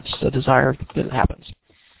great. If that's a desire, then it happens.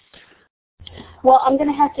 Well, I'm going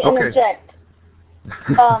to have to interject.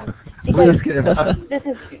 Because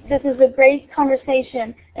this is a great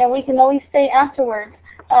conversation, and we can always stay afterwards.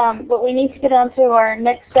 But we need to get on to our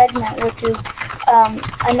next segment, which is,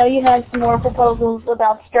 I know you have some more proposals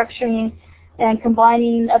about structuring and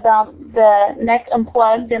combining about the NECC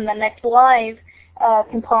Unplugged and the NECC Live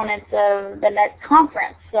components of the NECC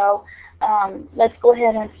conference. So let's go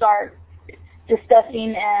ahead and start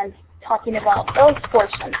discussing and talking about those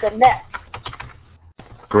portions of NECC.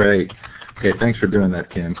 Great. Okay, thanks for doing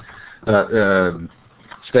that, Kim.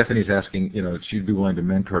 Stephanie's asking, if she'd be willing to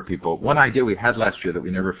mentor people. One idea we had last year that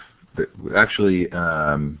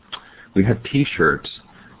we had T-shirts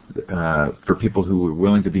for people who were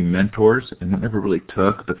willing to be mentors, and it never really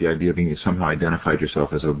took, but the idea of being you somehow identified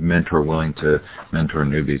yourself as a mentor willing to mentor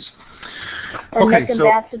newbies. Or NECC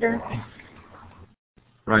ambassador.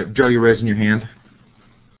 Right. Joe, you're raising your hand?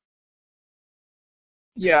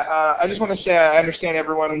 Yeah, I just want to say I understand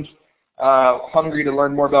everyone's hungry to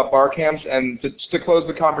learn more about bar camps, and to close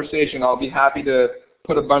the conversation, I'll be happy to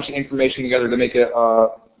put a bunch of information together to make it a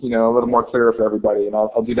little more clearer for everybody, and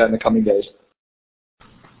I'll do that in the coming days.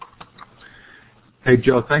 Hey,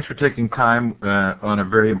 Joe, thanks for taking time on a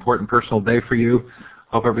very important personal day for you.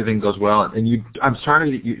 Hope everything goes well. And I'm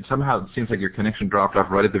sorry that somehow it seems like your connection dropped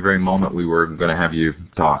off right at the very moment we were going to have you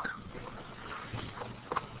talk.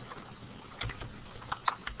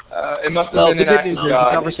 It must have been an act of God.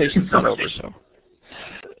 The conversation's not over, so.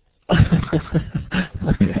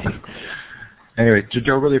 Anyway,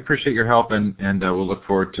 Joe, really appreciate your help, and we'll look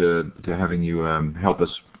forward to having you help us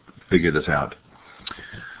figure this out.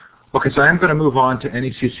 Okay, so I'm going to move on to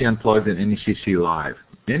NECC Unplugged and NECC Live.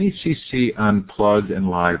 NECC Unplugged and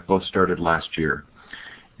Live both started last year.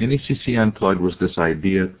 NECC Unplugged was this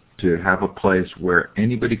idea to have a place where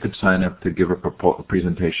anybody could sign up to give a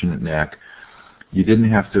presentation at NECC. You didn't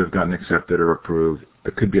have to have gotten accepted or approved.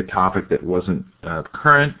 It could be a topic that wasn't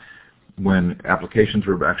current when applications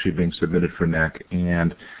were actually being submitted for NECC,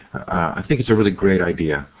 and I think it's a really great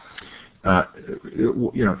idea.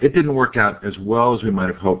 It didn't work out as well as we might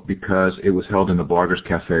have hoped because it was held in the Bloggers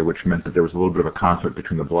Cafe, which meant that there was a little bit of a conflict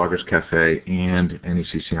between the Bloggers Cafe and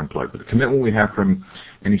NECC Unplugged. But the commitment we have from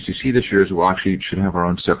NECC this year is we actually should have our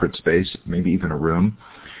own separate space, maybe even a room.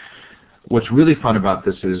 What's really fun about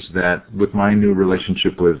this is that with my new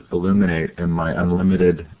relationship with Illuminate and my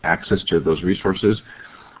unlimited access to those resources,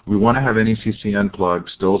 we want to have NECC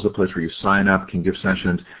Unplugged still as a place where you sign up, can give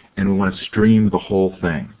sessions, and we want to stream the whole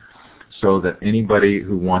thing so that anybody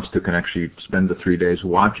who wants to can actually spend the 3 days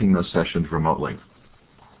watching those sessions remotely,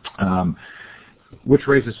 which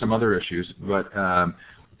raises some other issues. But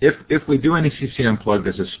if we do NECC Unplugged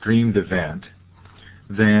as a streamed event,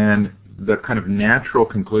 then the kind of natural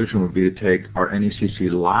conclusion would be to take our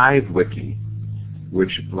NECC Live wiki,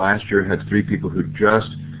 which last year had 3 people who just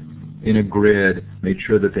in a grid made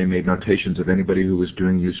sure that they made notations of anybody who was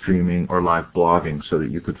doing Ustreaming or live blogging so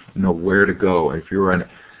that you could know where to go. If you were on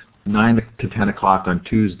 9 to 10 o'clock on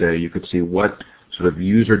Tuesday, you could see what sort of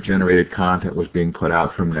user-generated content was being put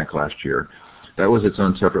out from NECC last year. That was its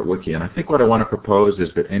own separate wiki. And I think what I want to propose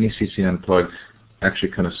is that NECC Unplugged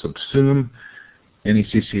actually kind of subsume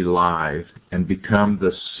NECC Live and become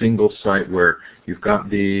the single site where you've got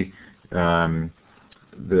the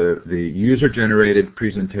user-generated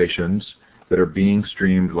presentations that are being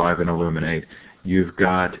streamed live in Illuminate. You've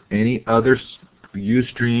got any other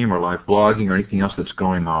Ustream or live blogging or anything else that's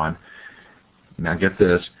going on. Now get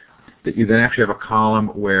this, that you then actually have a column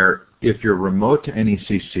where if you're remote to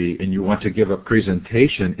NECC and you want to give a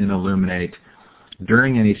presentation in Illuminate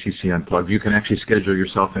during NECC Unplugged, you can actually schedule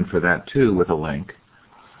yourself in for that too with a link.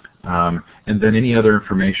 And then any other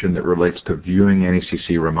information that relates to viewing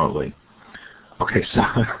NECC remotely. Okay, so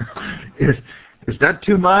is that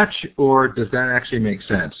too much, or does that actually make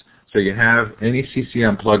sense? So you have NECC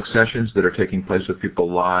Unplugged sessions that are taking place with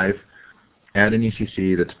people live at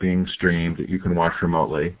NECC that's being streamed that you can watch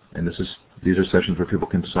remotely. And these are sessions where people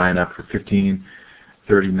can sign up for 15,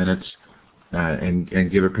 30 minutes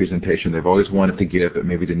and give a presentation they've always wanted to give but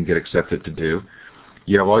maybe didn't get accepted to do.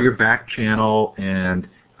 You have all your back channel and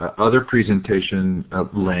other presentation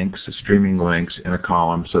links, streaming links in a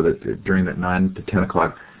column, so that during that 9 to 10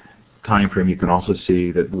 o'clock time frame you can also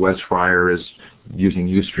see that Wes Fryer is using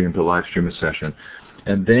Ustream to live stream a session.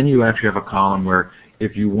 And then you actually have a column where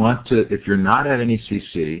if you're not at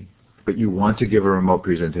NECC but you want to give a remote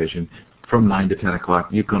presentation from 9 to 10 o'clock,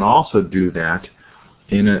 you can also do that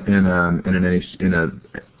in an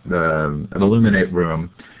Illuminate room.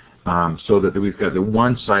 So that we've got the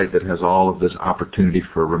one site that has all of this opportunity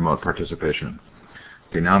for remote participation.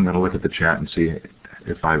 Okay, now I'm going to look at the chat and see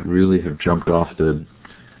if I really have jumped off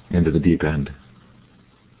into the deep end.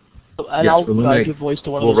 And yes, I'll give voice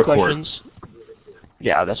to one of those questions.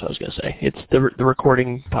 Yeah, that's what I was going to say. It's the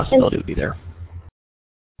recording possibility would be there.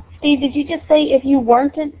 Steve, did you just say if you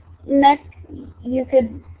weren't at NECC, you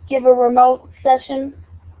could give a remote session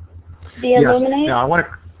via Illuminate? Now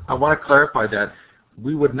I want to clarify that.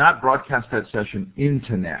 We would not broadcast that session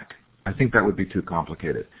into NECC. I think that would be too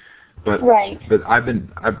complicated. But right. But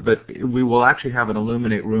we will actually have an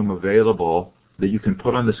Illuminate room available that you can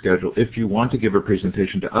put on the schedule if you want to give a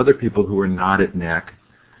presentation to other people who are not at NECC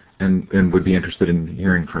and would be interested in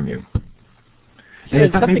hearing from you.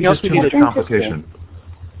 And something else we need to complication.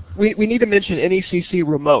 We need to mention NECC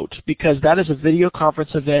Remote, because that is a video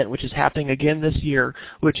conference event which is happening again this year,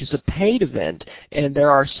 which is a paid event, and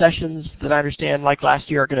there are sessions that I understand, like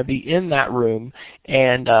last year, are going to be in that room.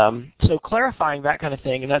 And so clarifying that kind of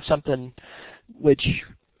thing, and that's something which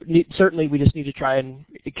certainly we just need to try and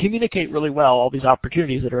communicate really well, all these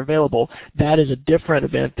opportunities that are available. That is a different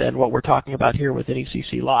event than what we're talking about here with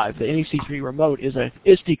NECC Live. The NECC Remote is a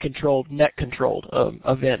ISTE-controlled, NECC-controlled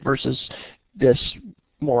event versus this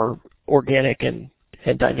more organic and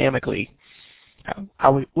dynamically,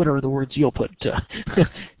 what are the words you'll put to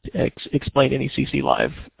explain NECC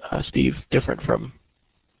Live, Steve, different from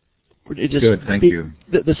it just good, thank you.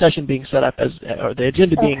 The session being set up as, or the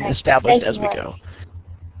agenda being established as we go.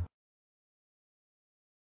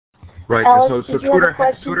 Right, Alex, so Twitter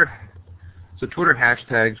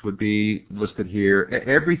hashtags would be listed here.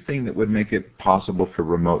 Everything that would make it possible for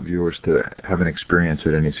remote viewers to have an experience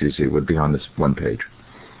at NECC would be on this one page.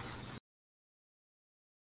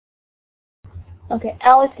 Okay,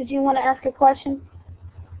 Alex, did you want to ask a question?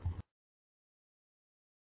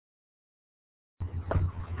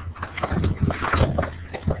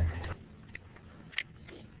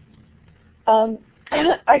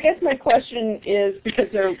 I guess my question is, because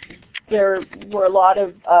there were a lot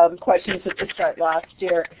of questions at the start last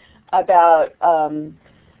year about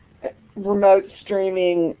remote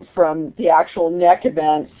streaming from the actual NECC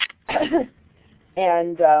events,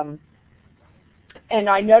 and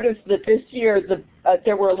I noticed that this year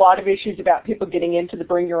there were a lot of issues about people getting into the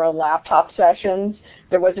bring your own laptop sessions.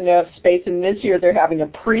 There wasn't enough space, and this year they're having a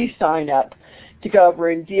pre-sign up to go over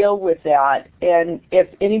and deal with that. And if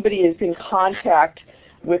anybody is in contact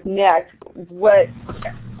with NECC,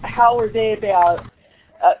 how are they about,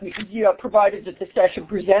 provided that the session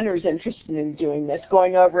presenter is interested in doing this,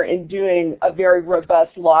 going over and doing a very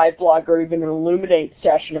robust live blog or even an Illuminate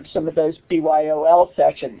session of some of those BYOL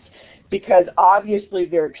sessions? Because obviously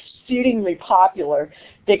they're exceedingly popular.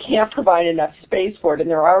 They can't provide enough space for it, and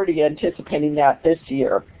they're already anticipating that this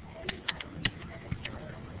year.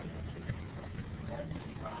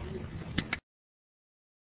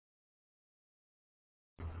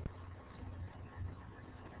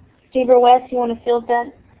 Steve or Wes, you want to field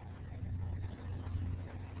that?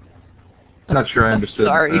 I'm not sure I understood.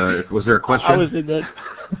 Sorry. Was there a question? I was in the...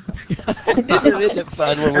 Isn't it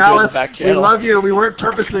fun when we're Alice, doing the back channel? we love you. We weren't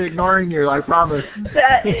purposely ignoring you, I promise.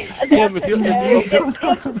 Kim, if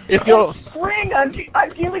you'll spring.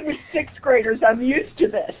 I'm dealing with sixth graders. I'm used to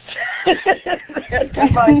this.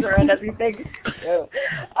 Advisor and everything.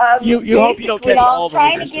 You hope you don't catch all the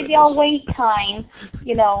trying to give y'all wait time,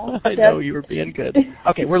 I know you were being good.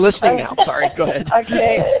 Okay, we're listening now. Sorry, go ahead.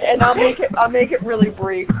 Okay, and I'll make it really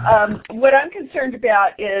brief. What I'm concerned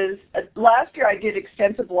about is last year I did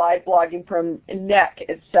extensive live blogging from NECC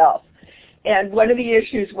itself. And one of the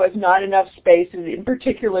issues was not enough space, and in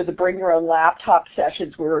particular the bring your own laptop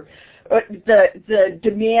sessions were the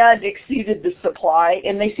demand exceeded the supply,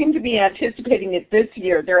 and they seem to be anticipating it this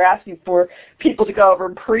year. They're asking for people to go over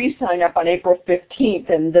and pre-sign up on April 15th,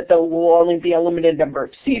 and that there will only be a limited number of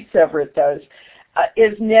seats over at those.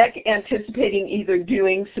 Is NECC anticipating either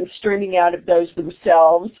doing some streaming out of those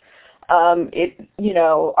themselves?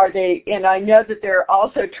 Are they, and I know that they're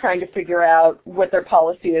also trying to figure out what their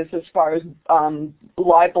policy is as far as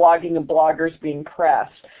live blogging and bloggers being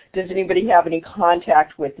pressed. Does anybody have any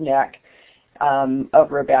contact with NECC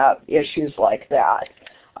over about issues like that?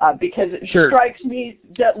 Because it strikes me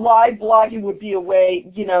that live blogging would be a way,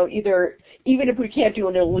 either, even if we can't do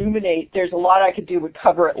an Illuminate, there's a lot I could do with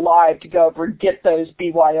Cover It Live to go over and get those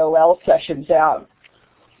BYOL sessions out.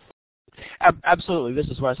 Absolutely.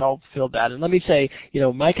 This is where I'll fill that. And let me say,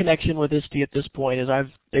 my connection with ISTE at this point is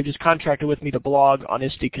they've just contracted with me to blog on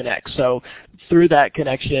ISTE Connect. So through that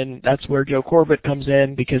connection, that's where Joe Corbett comes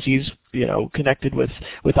in, because he's connected with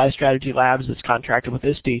iStrategy Labs that's contracted with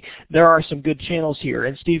ISTE. There are some good channels here,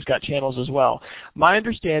 and Steve's got channels as well. My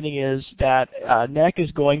understanding is that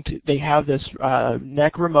NECC they have this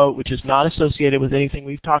NECC remote, which is not associated with anything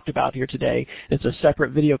we've talked about here today. It's a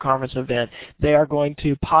separate video conference event. They are going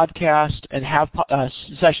to podcast and have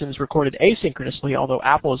sessions recorded asynchronously, although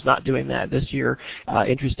Apple is not doing that this year.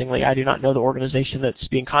 Interestingly, I do not know the organization that's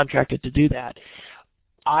being contracted to do that.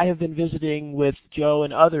 I have been visiting with Joe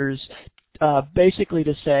and others basically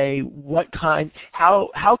to say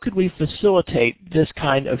how could we facilitate this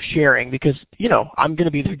kind of sharing, because I'm going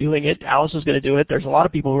to be there doing it, Alice is going to do it, there's a lot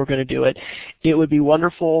of people who are going to do it. It would be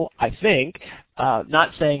wonderful, I think,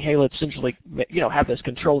 not saying, hey, let's essentially have this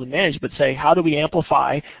controlled and managed, but say, how do we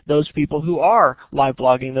amplify those people who are live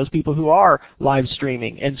blogging, those people who are live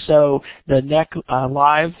streaming? And so the NECC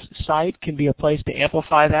Live site can be a place to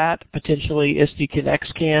amplify that. Potentially ISTE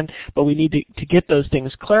Connects can, but we need to get those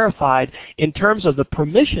things clarified. In terms of the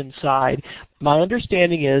permission side, my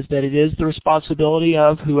understanding is that it is the responsibility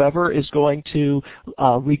of whoever is going to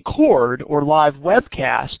record or live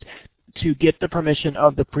webcast to get the permission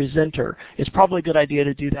of the presenter. It's probably a good idea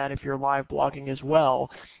to do that if you're live blogging as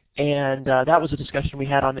well. And that was a discussion we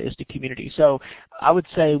had on the ISTE community. So I would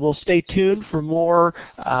say we'll stay tuned for more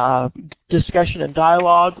discussion and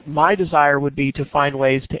dialogue. My desire would be to find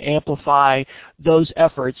ways to amplify those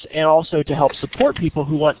efforts and also to help support people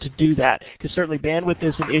who want to do that. Because certainly bandwidth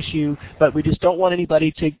is an issue, but we just don't want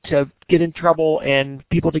anybody to get in trouble and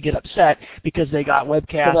people to get upset because they got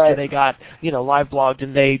webcast or they got live blogged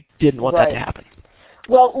and they didn't want that to happen.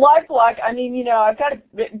 Well, live blog,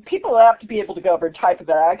 people have to be able to go over and type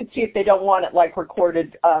about it. I can see if they don't want it like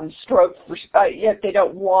recorded stroke, if they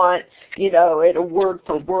don't want, it a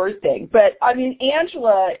word-for-word thing. But,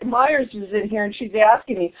 Angela Myers is in here and she's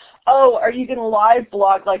asking me, are you going to live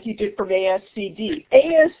blog like you did from ASCD?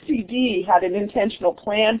 ASCD had an intentional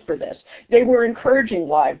plan for this. They were encouraging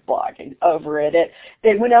live blogging over at it.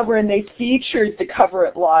 They went over and they featured the Cover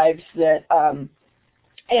It Lives that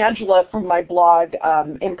Angela from my blog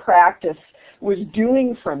in practice was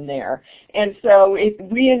doing from there. And so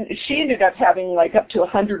she ended up having up to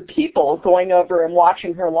 100 people going over and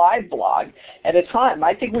watching her live blog at a time.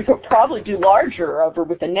 I think we could probably do larger over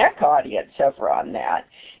with the NECC audience over on that.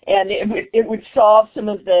 And it would solve some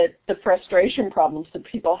of the frustration problems that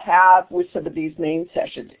people have with some of these main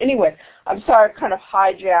sessions. Anyway, I'm sorry I've kind of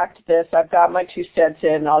hijacked this. I've got my 2 cents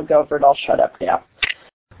in. I'll go over it. I'll shut up now.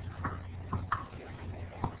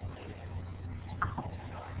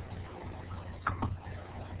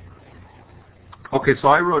 Okay, so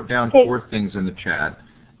I wrote down 4 things in the chat,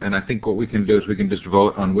 and I think what we can do is we can just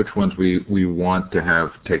vote on which ones we want to have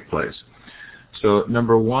take place. So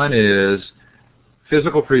number 1 is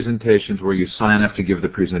physical presentations where you sign up to give the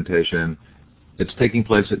presentation. It's taking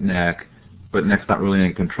place at NECC, but NECC's not really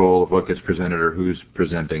in control of what gets presented or who's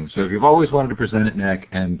presenting. So if you've always wanted to present at NECC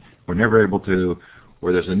and we're never able to,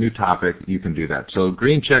 or there's a new topic, you can do that. So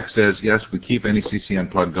green check says, yes, we keep NECC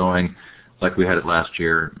Unplugged going, like we had it last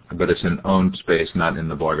year, but it's an owned space, not in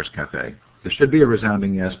the Bloggers Cafe. There should be a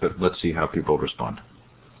resounding yes, but let's see how people respond.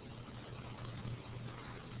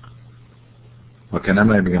 Okay, and I'm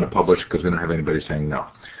not even going to publish because we don't have anybody saying no.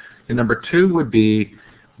 And number 2 would be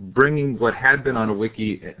bringing what had been on a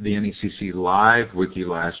wiki, the NECC Live wiki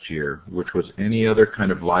last year, which was any other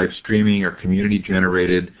kind of live streaming or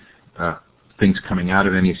community-generated things coming out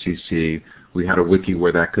of NECC. We had a wiki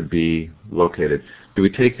where that could be located. Do we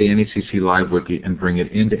take the NECC Live wiki and bring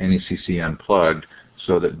it into NECC Unplugged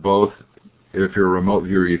so that both, if you're a remote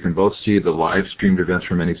viewer, you can both see the live streamed events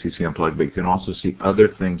from NECC Unplugged, but you can also see other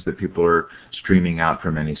things that people are streaming out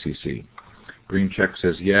from NECC? Green check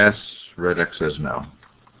says yes, red X says no.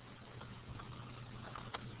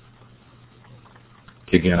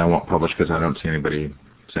 Again, I won't publish because I don't see anybody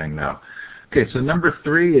saying no. Okay, so number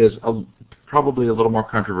 3 is probably a little more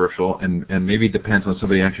controversial, and maybe depends on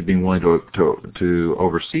somebody actually being willing to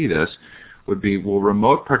oversee this, would be, will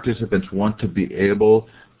remote participants want to be able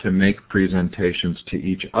to make presentations to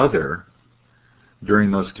each other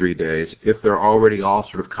during those 3 days if they're already all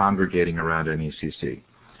sort of congregating around NECC?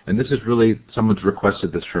 And this is really, someone's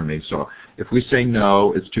requested this from me, so if we say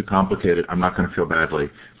no, it's too complicated, I'm not going to feel badly,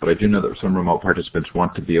 but I do know that some remote participants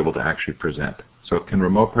want to be able to actually present. So can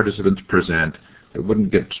remote participants present? It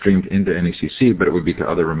wouldn't get streamed into NECC, but it would be to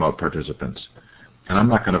other remote participants. And I'm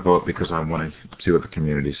not going to vote because I want to see what the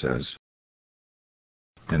community says.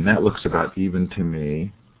 And that looks about even to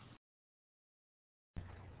me.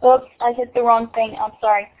 Oops, I hit the wrong thing. I'm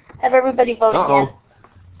sorry. Have everybody vote again.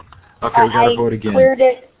 Okay, we got to vote again. I cleared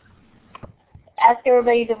it. Ask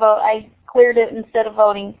everybody to vote. I cleared it instead of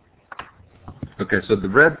voting. Okay, so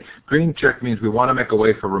the green check means we want to make a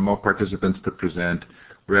way for remote participants to present.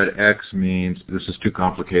 Red X means this is too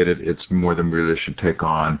complicated. It's more than we really should take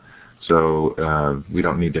on. So we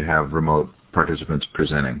don't need to have remote participants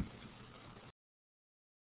presenting.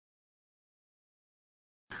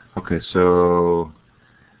 Okay, so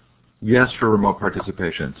yes for remote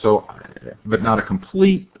participation. So, but not a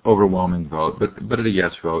complete overwhelming vote, but a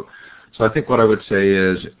yes vote. So I think what I would say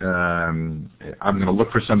is I'm going to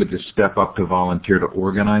look for somebody to step up to volunteer to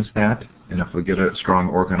organize that. And if we get a strong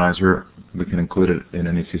organizer, we can include it in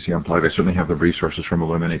NECC Unplugged. I certainly have the resources from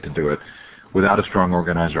Illuminate to do it. Without a strong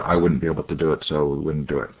organizer, I wouldn't be able to do it, so we wouldn't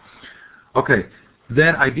do it. Okay,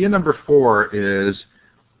 then idea number 4 is,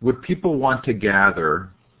 would people want to gather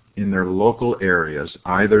in their local areas,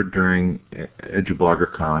 either during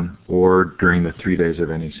EduBloggerCon or during the 3 days of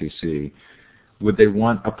NECC? Would they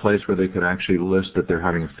want a place where they could actually list that they're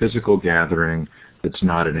having a physical gathering that's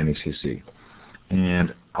not at NECC?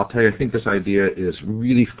 And I'll tell you, I think this idea is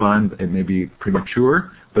really fun. It may be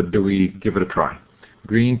premature, but do we give it a try?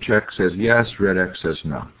 Green check says yes, red X says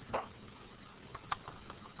no.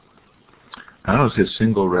 I don't see a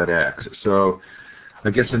single red X. So I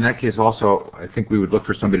guess in that case also, I think we would look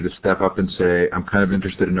for somebody to step up and say, I'm kind of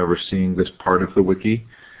interested in overseeing this part of the wiki,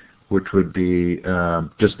 which would be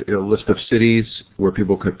just a list of cities where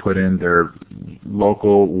people could put in their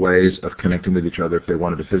local ways of connecting with each other if they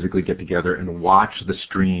wanted to physically get together and watch the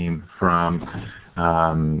stream from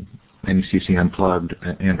NECC Unplugged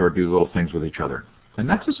and or do little things with each other. And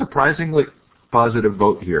that's a surprisingly positive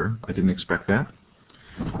vote here. I didn't expect that.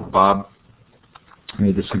 Bob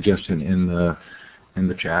made the suggestion in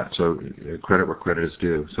the chat, so credit where credit is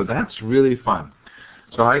due. So that's really fun.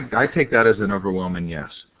 So I take that as an overwhelming yes.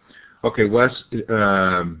 Okay, Wes,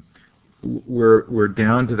 we're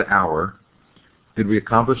down to the hour. Did we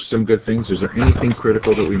accomplish some good things? Is there anything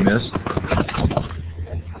critical that we missed?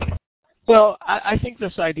 Well, I think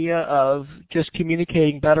this idea of just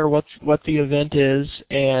communicating better what the event is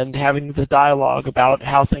and having the dialogue about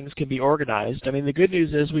how things can be organized. I mean, the good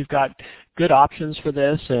news is we've got good options for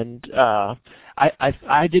this, and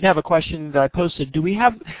I did have a question that I posted. Do we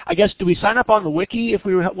sign up on the wiki if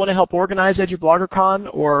we want to help organize EduBloggerCon,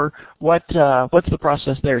 or what's the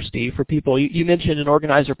process there, Steve, for people? You mentioned an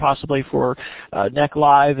organizer possibly for NECC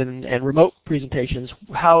Live and remote presentations.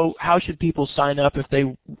 How should people sign up if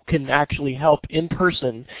they can actually help in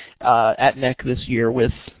person at NECC this year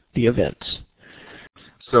with the events?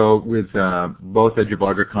 So with both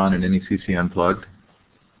EduBloggerCon and NECC Unplugged?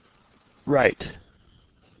 Right.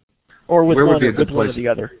 Or with one or the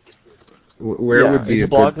other. Where would be a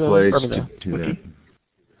good place to do that?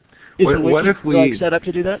 What if we set up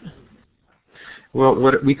to do that? Well,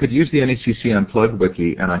 we could use the NECC Unplugged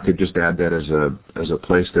wiki, and I could just add that as a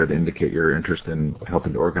place there to indicate your interest in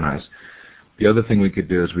helping to organize. The other thing we could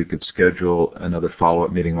do is we could schedule another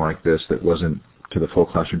follow-up meeting like this that wasn't to the full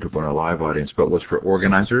Classroom 2.0 live audience, but was for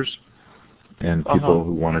organizers. And people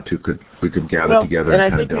who wanted to we could gather together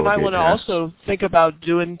and kind of delegate. And I think we might want to also think about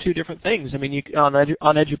doing two different things. I mean, on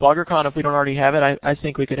EduBloggerCon, if we don't already have it, I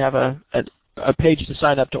think we could have a page to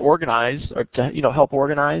sign up to organize or to help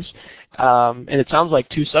organize. And it sounds like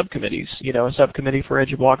two subcommittees. A subcommittee for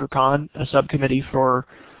EduBloggerCon, a subcommittee for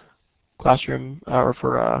Classroom or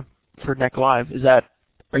for NECC Live.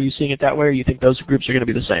 Are you seeing it that way, or you think those groups are going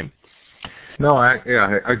to be the same? No, I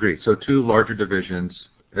agree. So 2 larger divisions,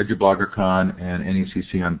 EduBloggerCon and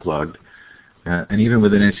NECC Unplugged. And even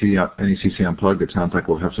within NECC Unplugged, it sounds like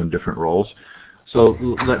we'll have some different roles. So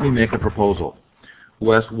let me make a proposal.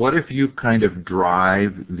 Wes, what if you kind of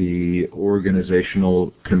drive the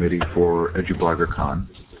organizational committee for EduBloggerCon,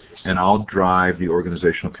 and I'll drive the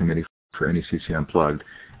organizational committee for NECC Unplugged?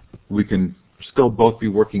 We can still both be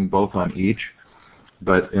working both on each,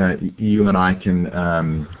 but you and I can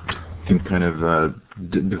kind of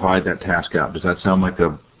divide that task out. Does that sound like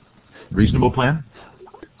a reasonable plan?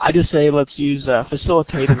 I just say let's use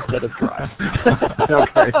facilitate instead of drive.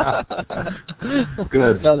 Okay.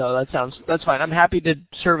 Good. No, that's fine. I'm happy to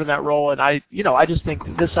serve in that role, and I just think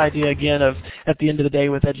this idea again of at the end of the day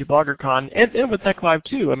with EduBloggerCon and with NECC Live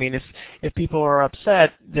too. I mean, if people are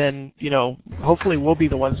upset, then hopefully we'll be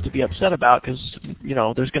the ones to be upset about, because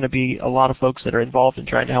there's going to be a lot of folks that are involved in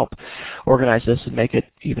trying to help organize this and make it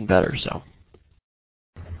even better.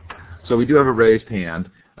 So we do have a raised hand.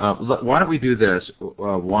 Why don't we do this?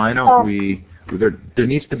 Why don't we? There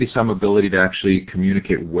needs to be some ability to actually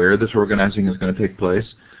communicate where this organizing is going to take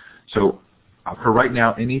place. So for right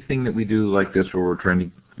now, anything that we do like this, where we're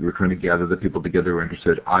trying to gather the people together who are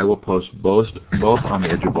interested, I will post both on the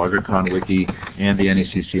EduBloggerCon wiki and the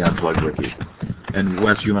NECC Unplugged wiki. And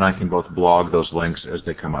Wes, you and I can both blog those links as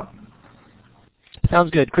they come up. Sounds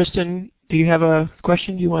good. Kristen, do you have a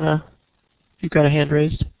question? You've got a hand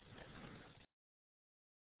raised.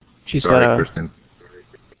 Sorry, Kristen.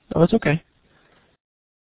 Oh, it's okay.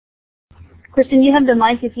 Kristen, you have the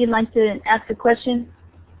mic if you'd like to ask a question.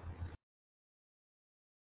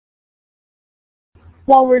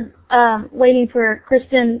 While we're waiting for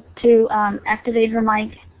Kristen to activate her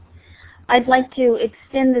mic, I'd like to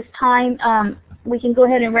extend this time. We can go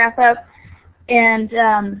ahead and wrap up, and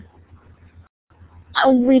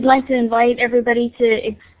we'd like to invite everybody to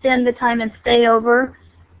extend the time and stay over.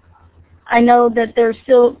 I know that there's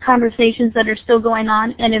still conversations that are still going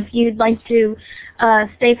on, and if you'd like to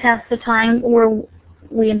stay past the time,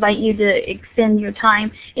 we invite you to extend your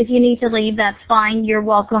time. If you need to leave, that's fine. You're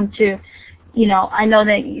welcome to, I know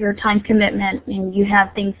that your time commitment and you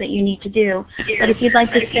have things that you need to do, but if you'd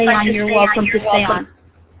like to stay on, you're welcome to stay on.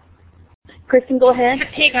 Kristen, go ahead.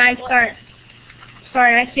 Hey guys,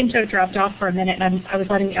 sorry, I seem to have dropped off for a minute, and I was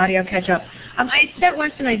letting the audio catch up. I sent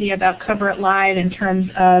Wes an idea about Cover It Live in terms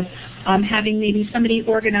of having maybe somebody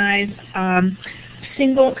organize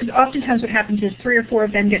single, because oftentimes what happens is 3 or 4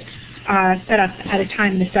 of them get set up at a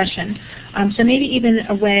time in the session. So maybe even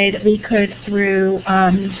a way that we could, through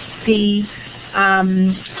the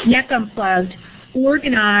NECC Unplugged,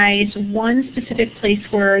 organize one specific place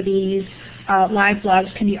where these live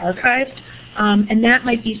blogs can be archived. And that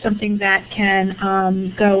might be something that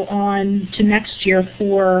can go on to next year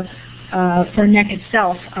for NECC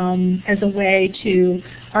itself, as a way to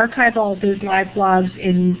archive all of those live blogs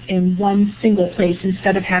in one single place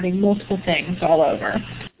instead of having multiple things all over.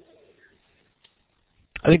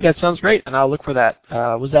 I think that sounds great, and I'll look for that.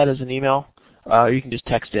 Was that as an email? You can just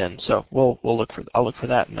text in. So I'll look for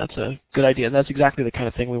that, and that's a good idea. And that's exactly the kind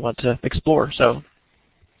of thing we want to explore. So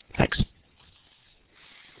thanks.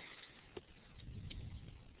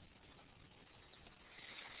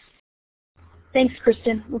 Thanks,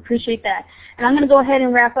 Kristen. We appreciate that. And I'm going to go ahead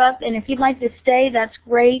and wrap up. And if you'd like to stay, that's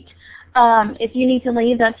great. If you need to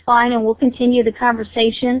leave, that's fine. And we'll continue the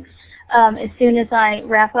conversation as soon as I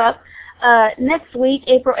wrap up. Next week,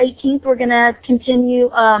 April 18th, we're going to continue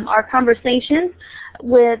our conversation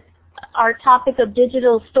with our topic of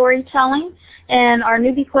digital storytelling. And our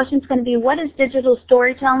newbie question is going to be, what is digital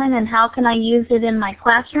storytelling and how can I use it in my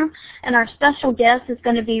classroom? And our special guest is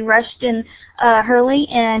going to be Rushton Hurley,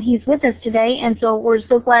 and he's with us today. And so we're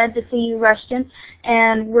so glad to see you, Rushton.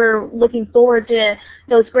 And we're looking forward to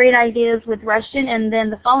those great ideas with Rushton. And then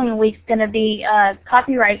the following week's going to be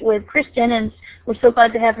copyright with Kristen, and we're so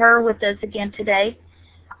glad to have her with us again today.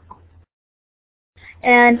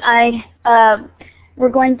 And I'm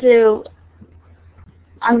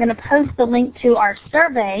going to post the link to our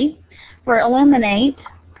survey for Illuminate,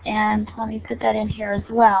 and let me put that in here as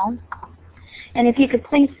well. And if you could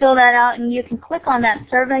please fill that out, and you can click on that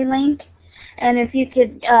survey link, and if you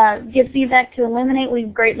could give feedback to Illuminate,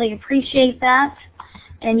 we'd greatly appreciate that.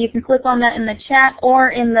 And you can click on that in the chat or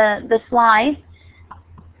in the slide.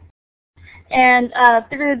 And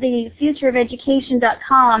through the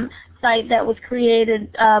futureofeducation.com site that was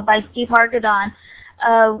created by Steve Hargadon,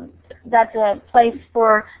 that's a place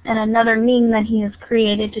for, and another meme that he has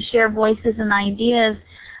created to share voices and ideas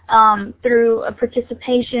through a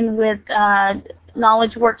participation with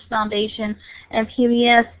Knowledge Works Foundation and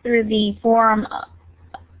PBS through the forum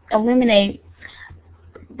Illuminate.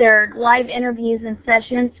 Their live interviews and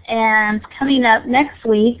sessions, and coming up next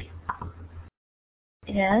week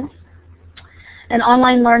is an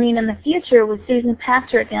online learning in the future with Susan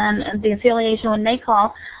Patrick and the affiliation with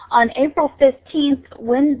NACCC on April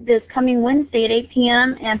 15th, this coming Wednesday at 8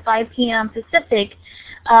 p.m. and 5 p.m. Pacific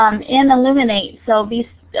in Illuminate. So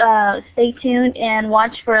stay tuned and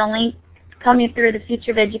watch for a link coming through the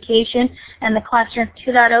Future of Education and the Classroom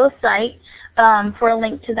 2.0 site for a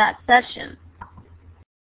link to that session.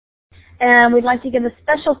 And we'd like to give a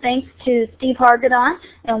special thanks to Steve Hargadon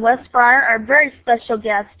and Wes Fryer, our very special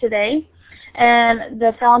guests today, and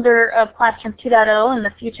the founder of Classroom 2.0 and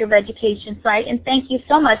the Future of Education site. And thank you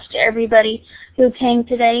so much to everybody who came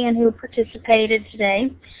today and who participated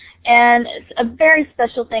today. And a very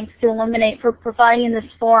special thanks to Illuminate for providing this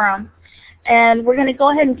forum. And we're going to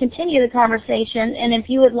go ahead and continue the conversation. And if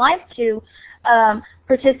you would like to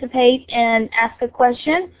participate and ask a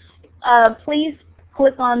question, please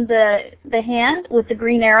click on the hand with the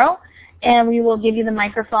green arrow, and we will give you the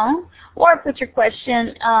microphone. Or put your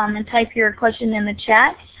question and type your question in the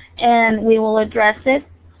chat, and we will address it.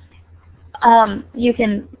 You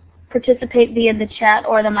can participate via the chat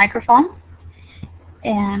or the microphone.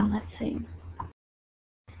 And let's see.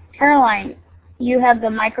 Caroline, you have the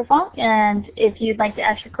microphone, and if you'd like to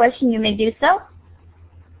ask your question, you may do so.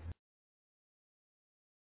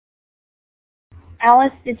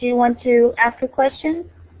 Alice, did you want to ask a question?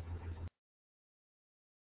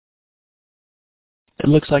 It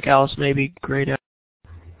looks like Alice may be grayed out.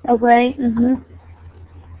 Oh, gray? Mm-hmm.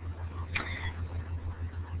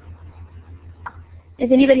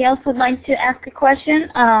 If anybody else would like to ask a question,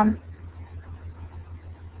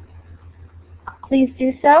 please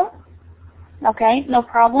do so. Okay, no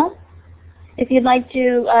problem. If you'd like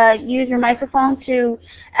to use your microphone to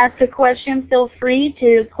ask a question, feel free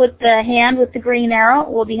to click the hand with the green arrow.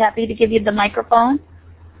 We'll be happy to give you the microphone.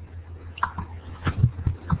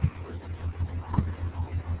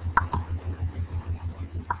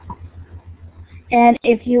 And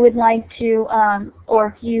if you would like to, or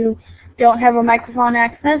if you don't have a microphone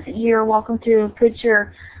access, you're welcome to put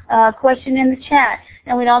your question in the chat.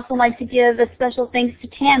 And we'd also like to give a special thanks to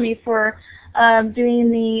Tammy for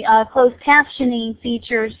doing the closed captioning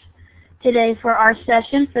features today for our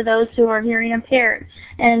session for those who are hearing impaired.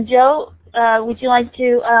 And Joe, would you like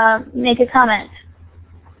to make a comment?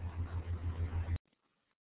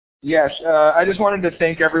 Yes, I just wanted to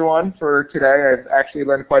thank everyone for today. I've actually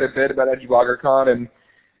learned quite a bit about EduBloggerCon and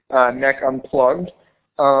NECC Unplugged.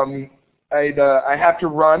 I have to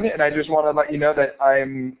run, and I just want to let you know that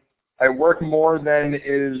I work more than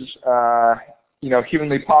is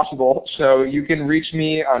humanly possible. So you can reach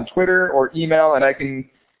me on Twitter or email, and I can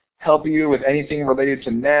help you with anything related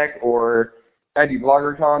to NECC or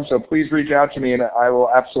EduBloggerCon. So please reach out to me, and I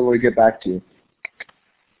will absolutely get back to you.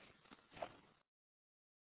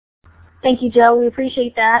 Thank you, Joe. We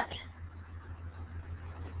appreciate that.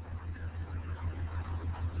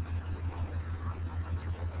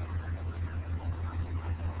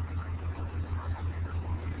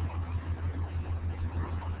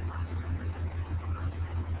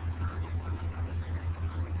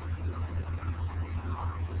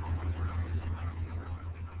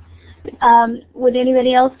 Would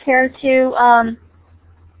anybody else care to,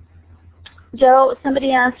 Joe,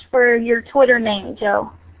 somebody asked for your Twitter name,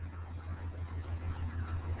 Joe.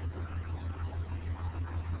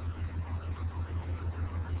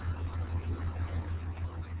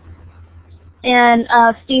 And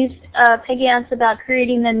Steve, Peggy asked about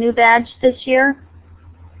creating the new badge this year.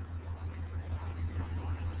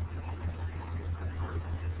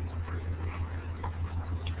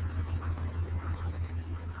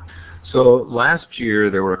 So last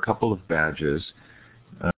year there were a couple of badges.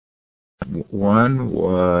 One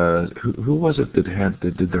was who was it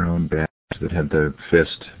that did their own badge that had the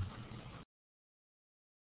fist?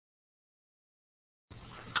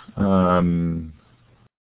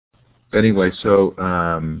 Anyway, so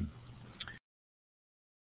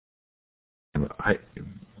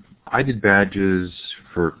I did badges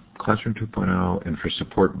for Classroom 2.0 and for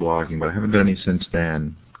support blogging, but I haven't done any since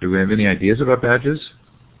then. Do we have any ideas about badges?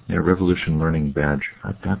 Yeah, Revolution Learning badge.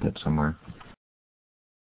 I've got that somewhere.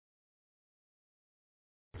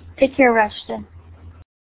 Take care, Rushton.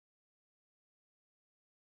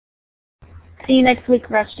 See you next week,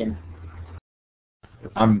 Rushton.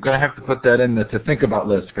 I'm going to have to put that in the to think about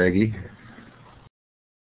list, Peggy.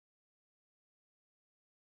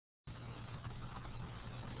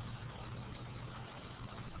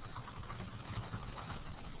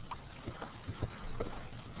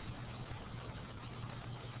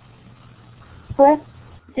 Nicholas,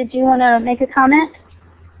 did you want to make a comment?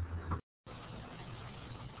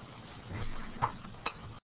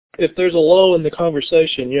 If there's a lull in the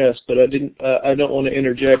conversation, yes, but I don't want to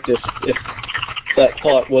interject if that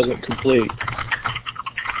thought wasn't complete.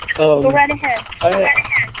 Go right ahead.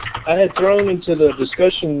 I had thrown into the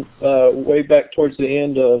discussion way back towards the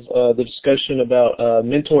end of the discussion about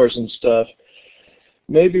mentors and stuff.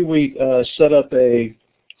 Maybe we set up a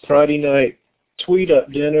Friday night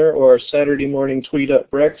tweet-up dinner or a Saturday morning tweet-up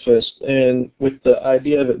breakfast, and with the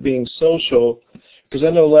idea of it being social, because I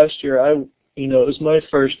know last year it was my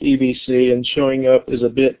first EBC, and showing up is a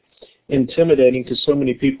bit intimidating because so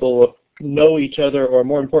many people know each other, or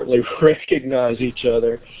more importantly, recognize each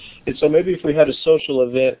other. And so maybe if we had a social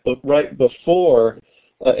event right before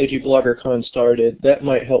EduBloggerCon started, that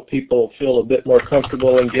might help people feel a bit more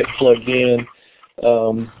comfortable and get plugged in,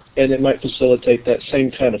 and it might facilitate that same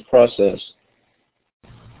kind of process.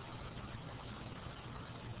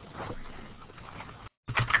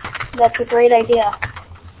 That's a great idea.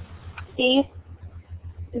 Steve,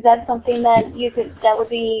 is that something that that would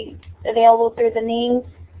be available through the NECC?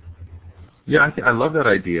 Yeah, I love that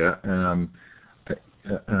idea.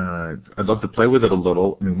 I'd love to play with it a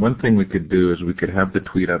little. I mean, one thing we could do is we could have the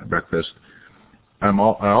tweet up breakfast. I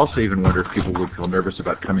also even wonder if people would feel nervous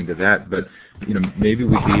about coming to that, but maybe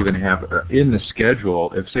we could even have in the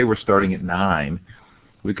schedule, if say we're starting at 9,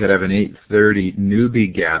 we could have an 8:30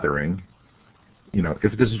 newbie gathering.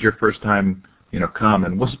 If this is your first time, come,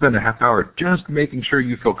 and we'll spend a half hour just making sure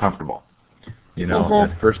you feel comfortable,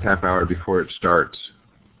 that first half hour before it starts.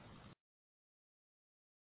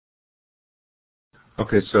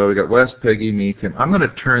 Okay, so we got Wes, Peggy, me, Tim. I'm going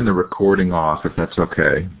to turn the recording off if that's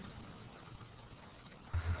okay.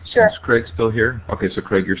 Sure. Is Craig still here? Okay, so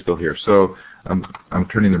Craig, you're still here. So I'm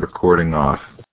turning the recording off.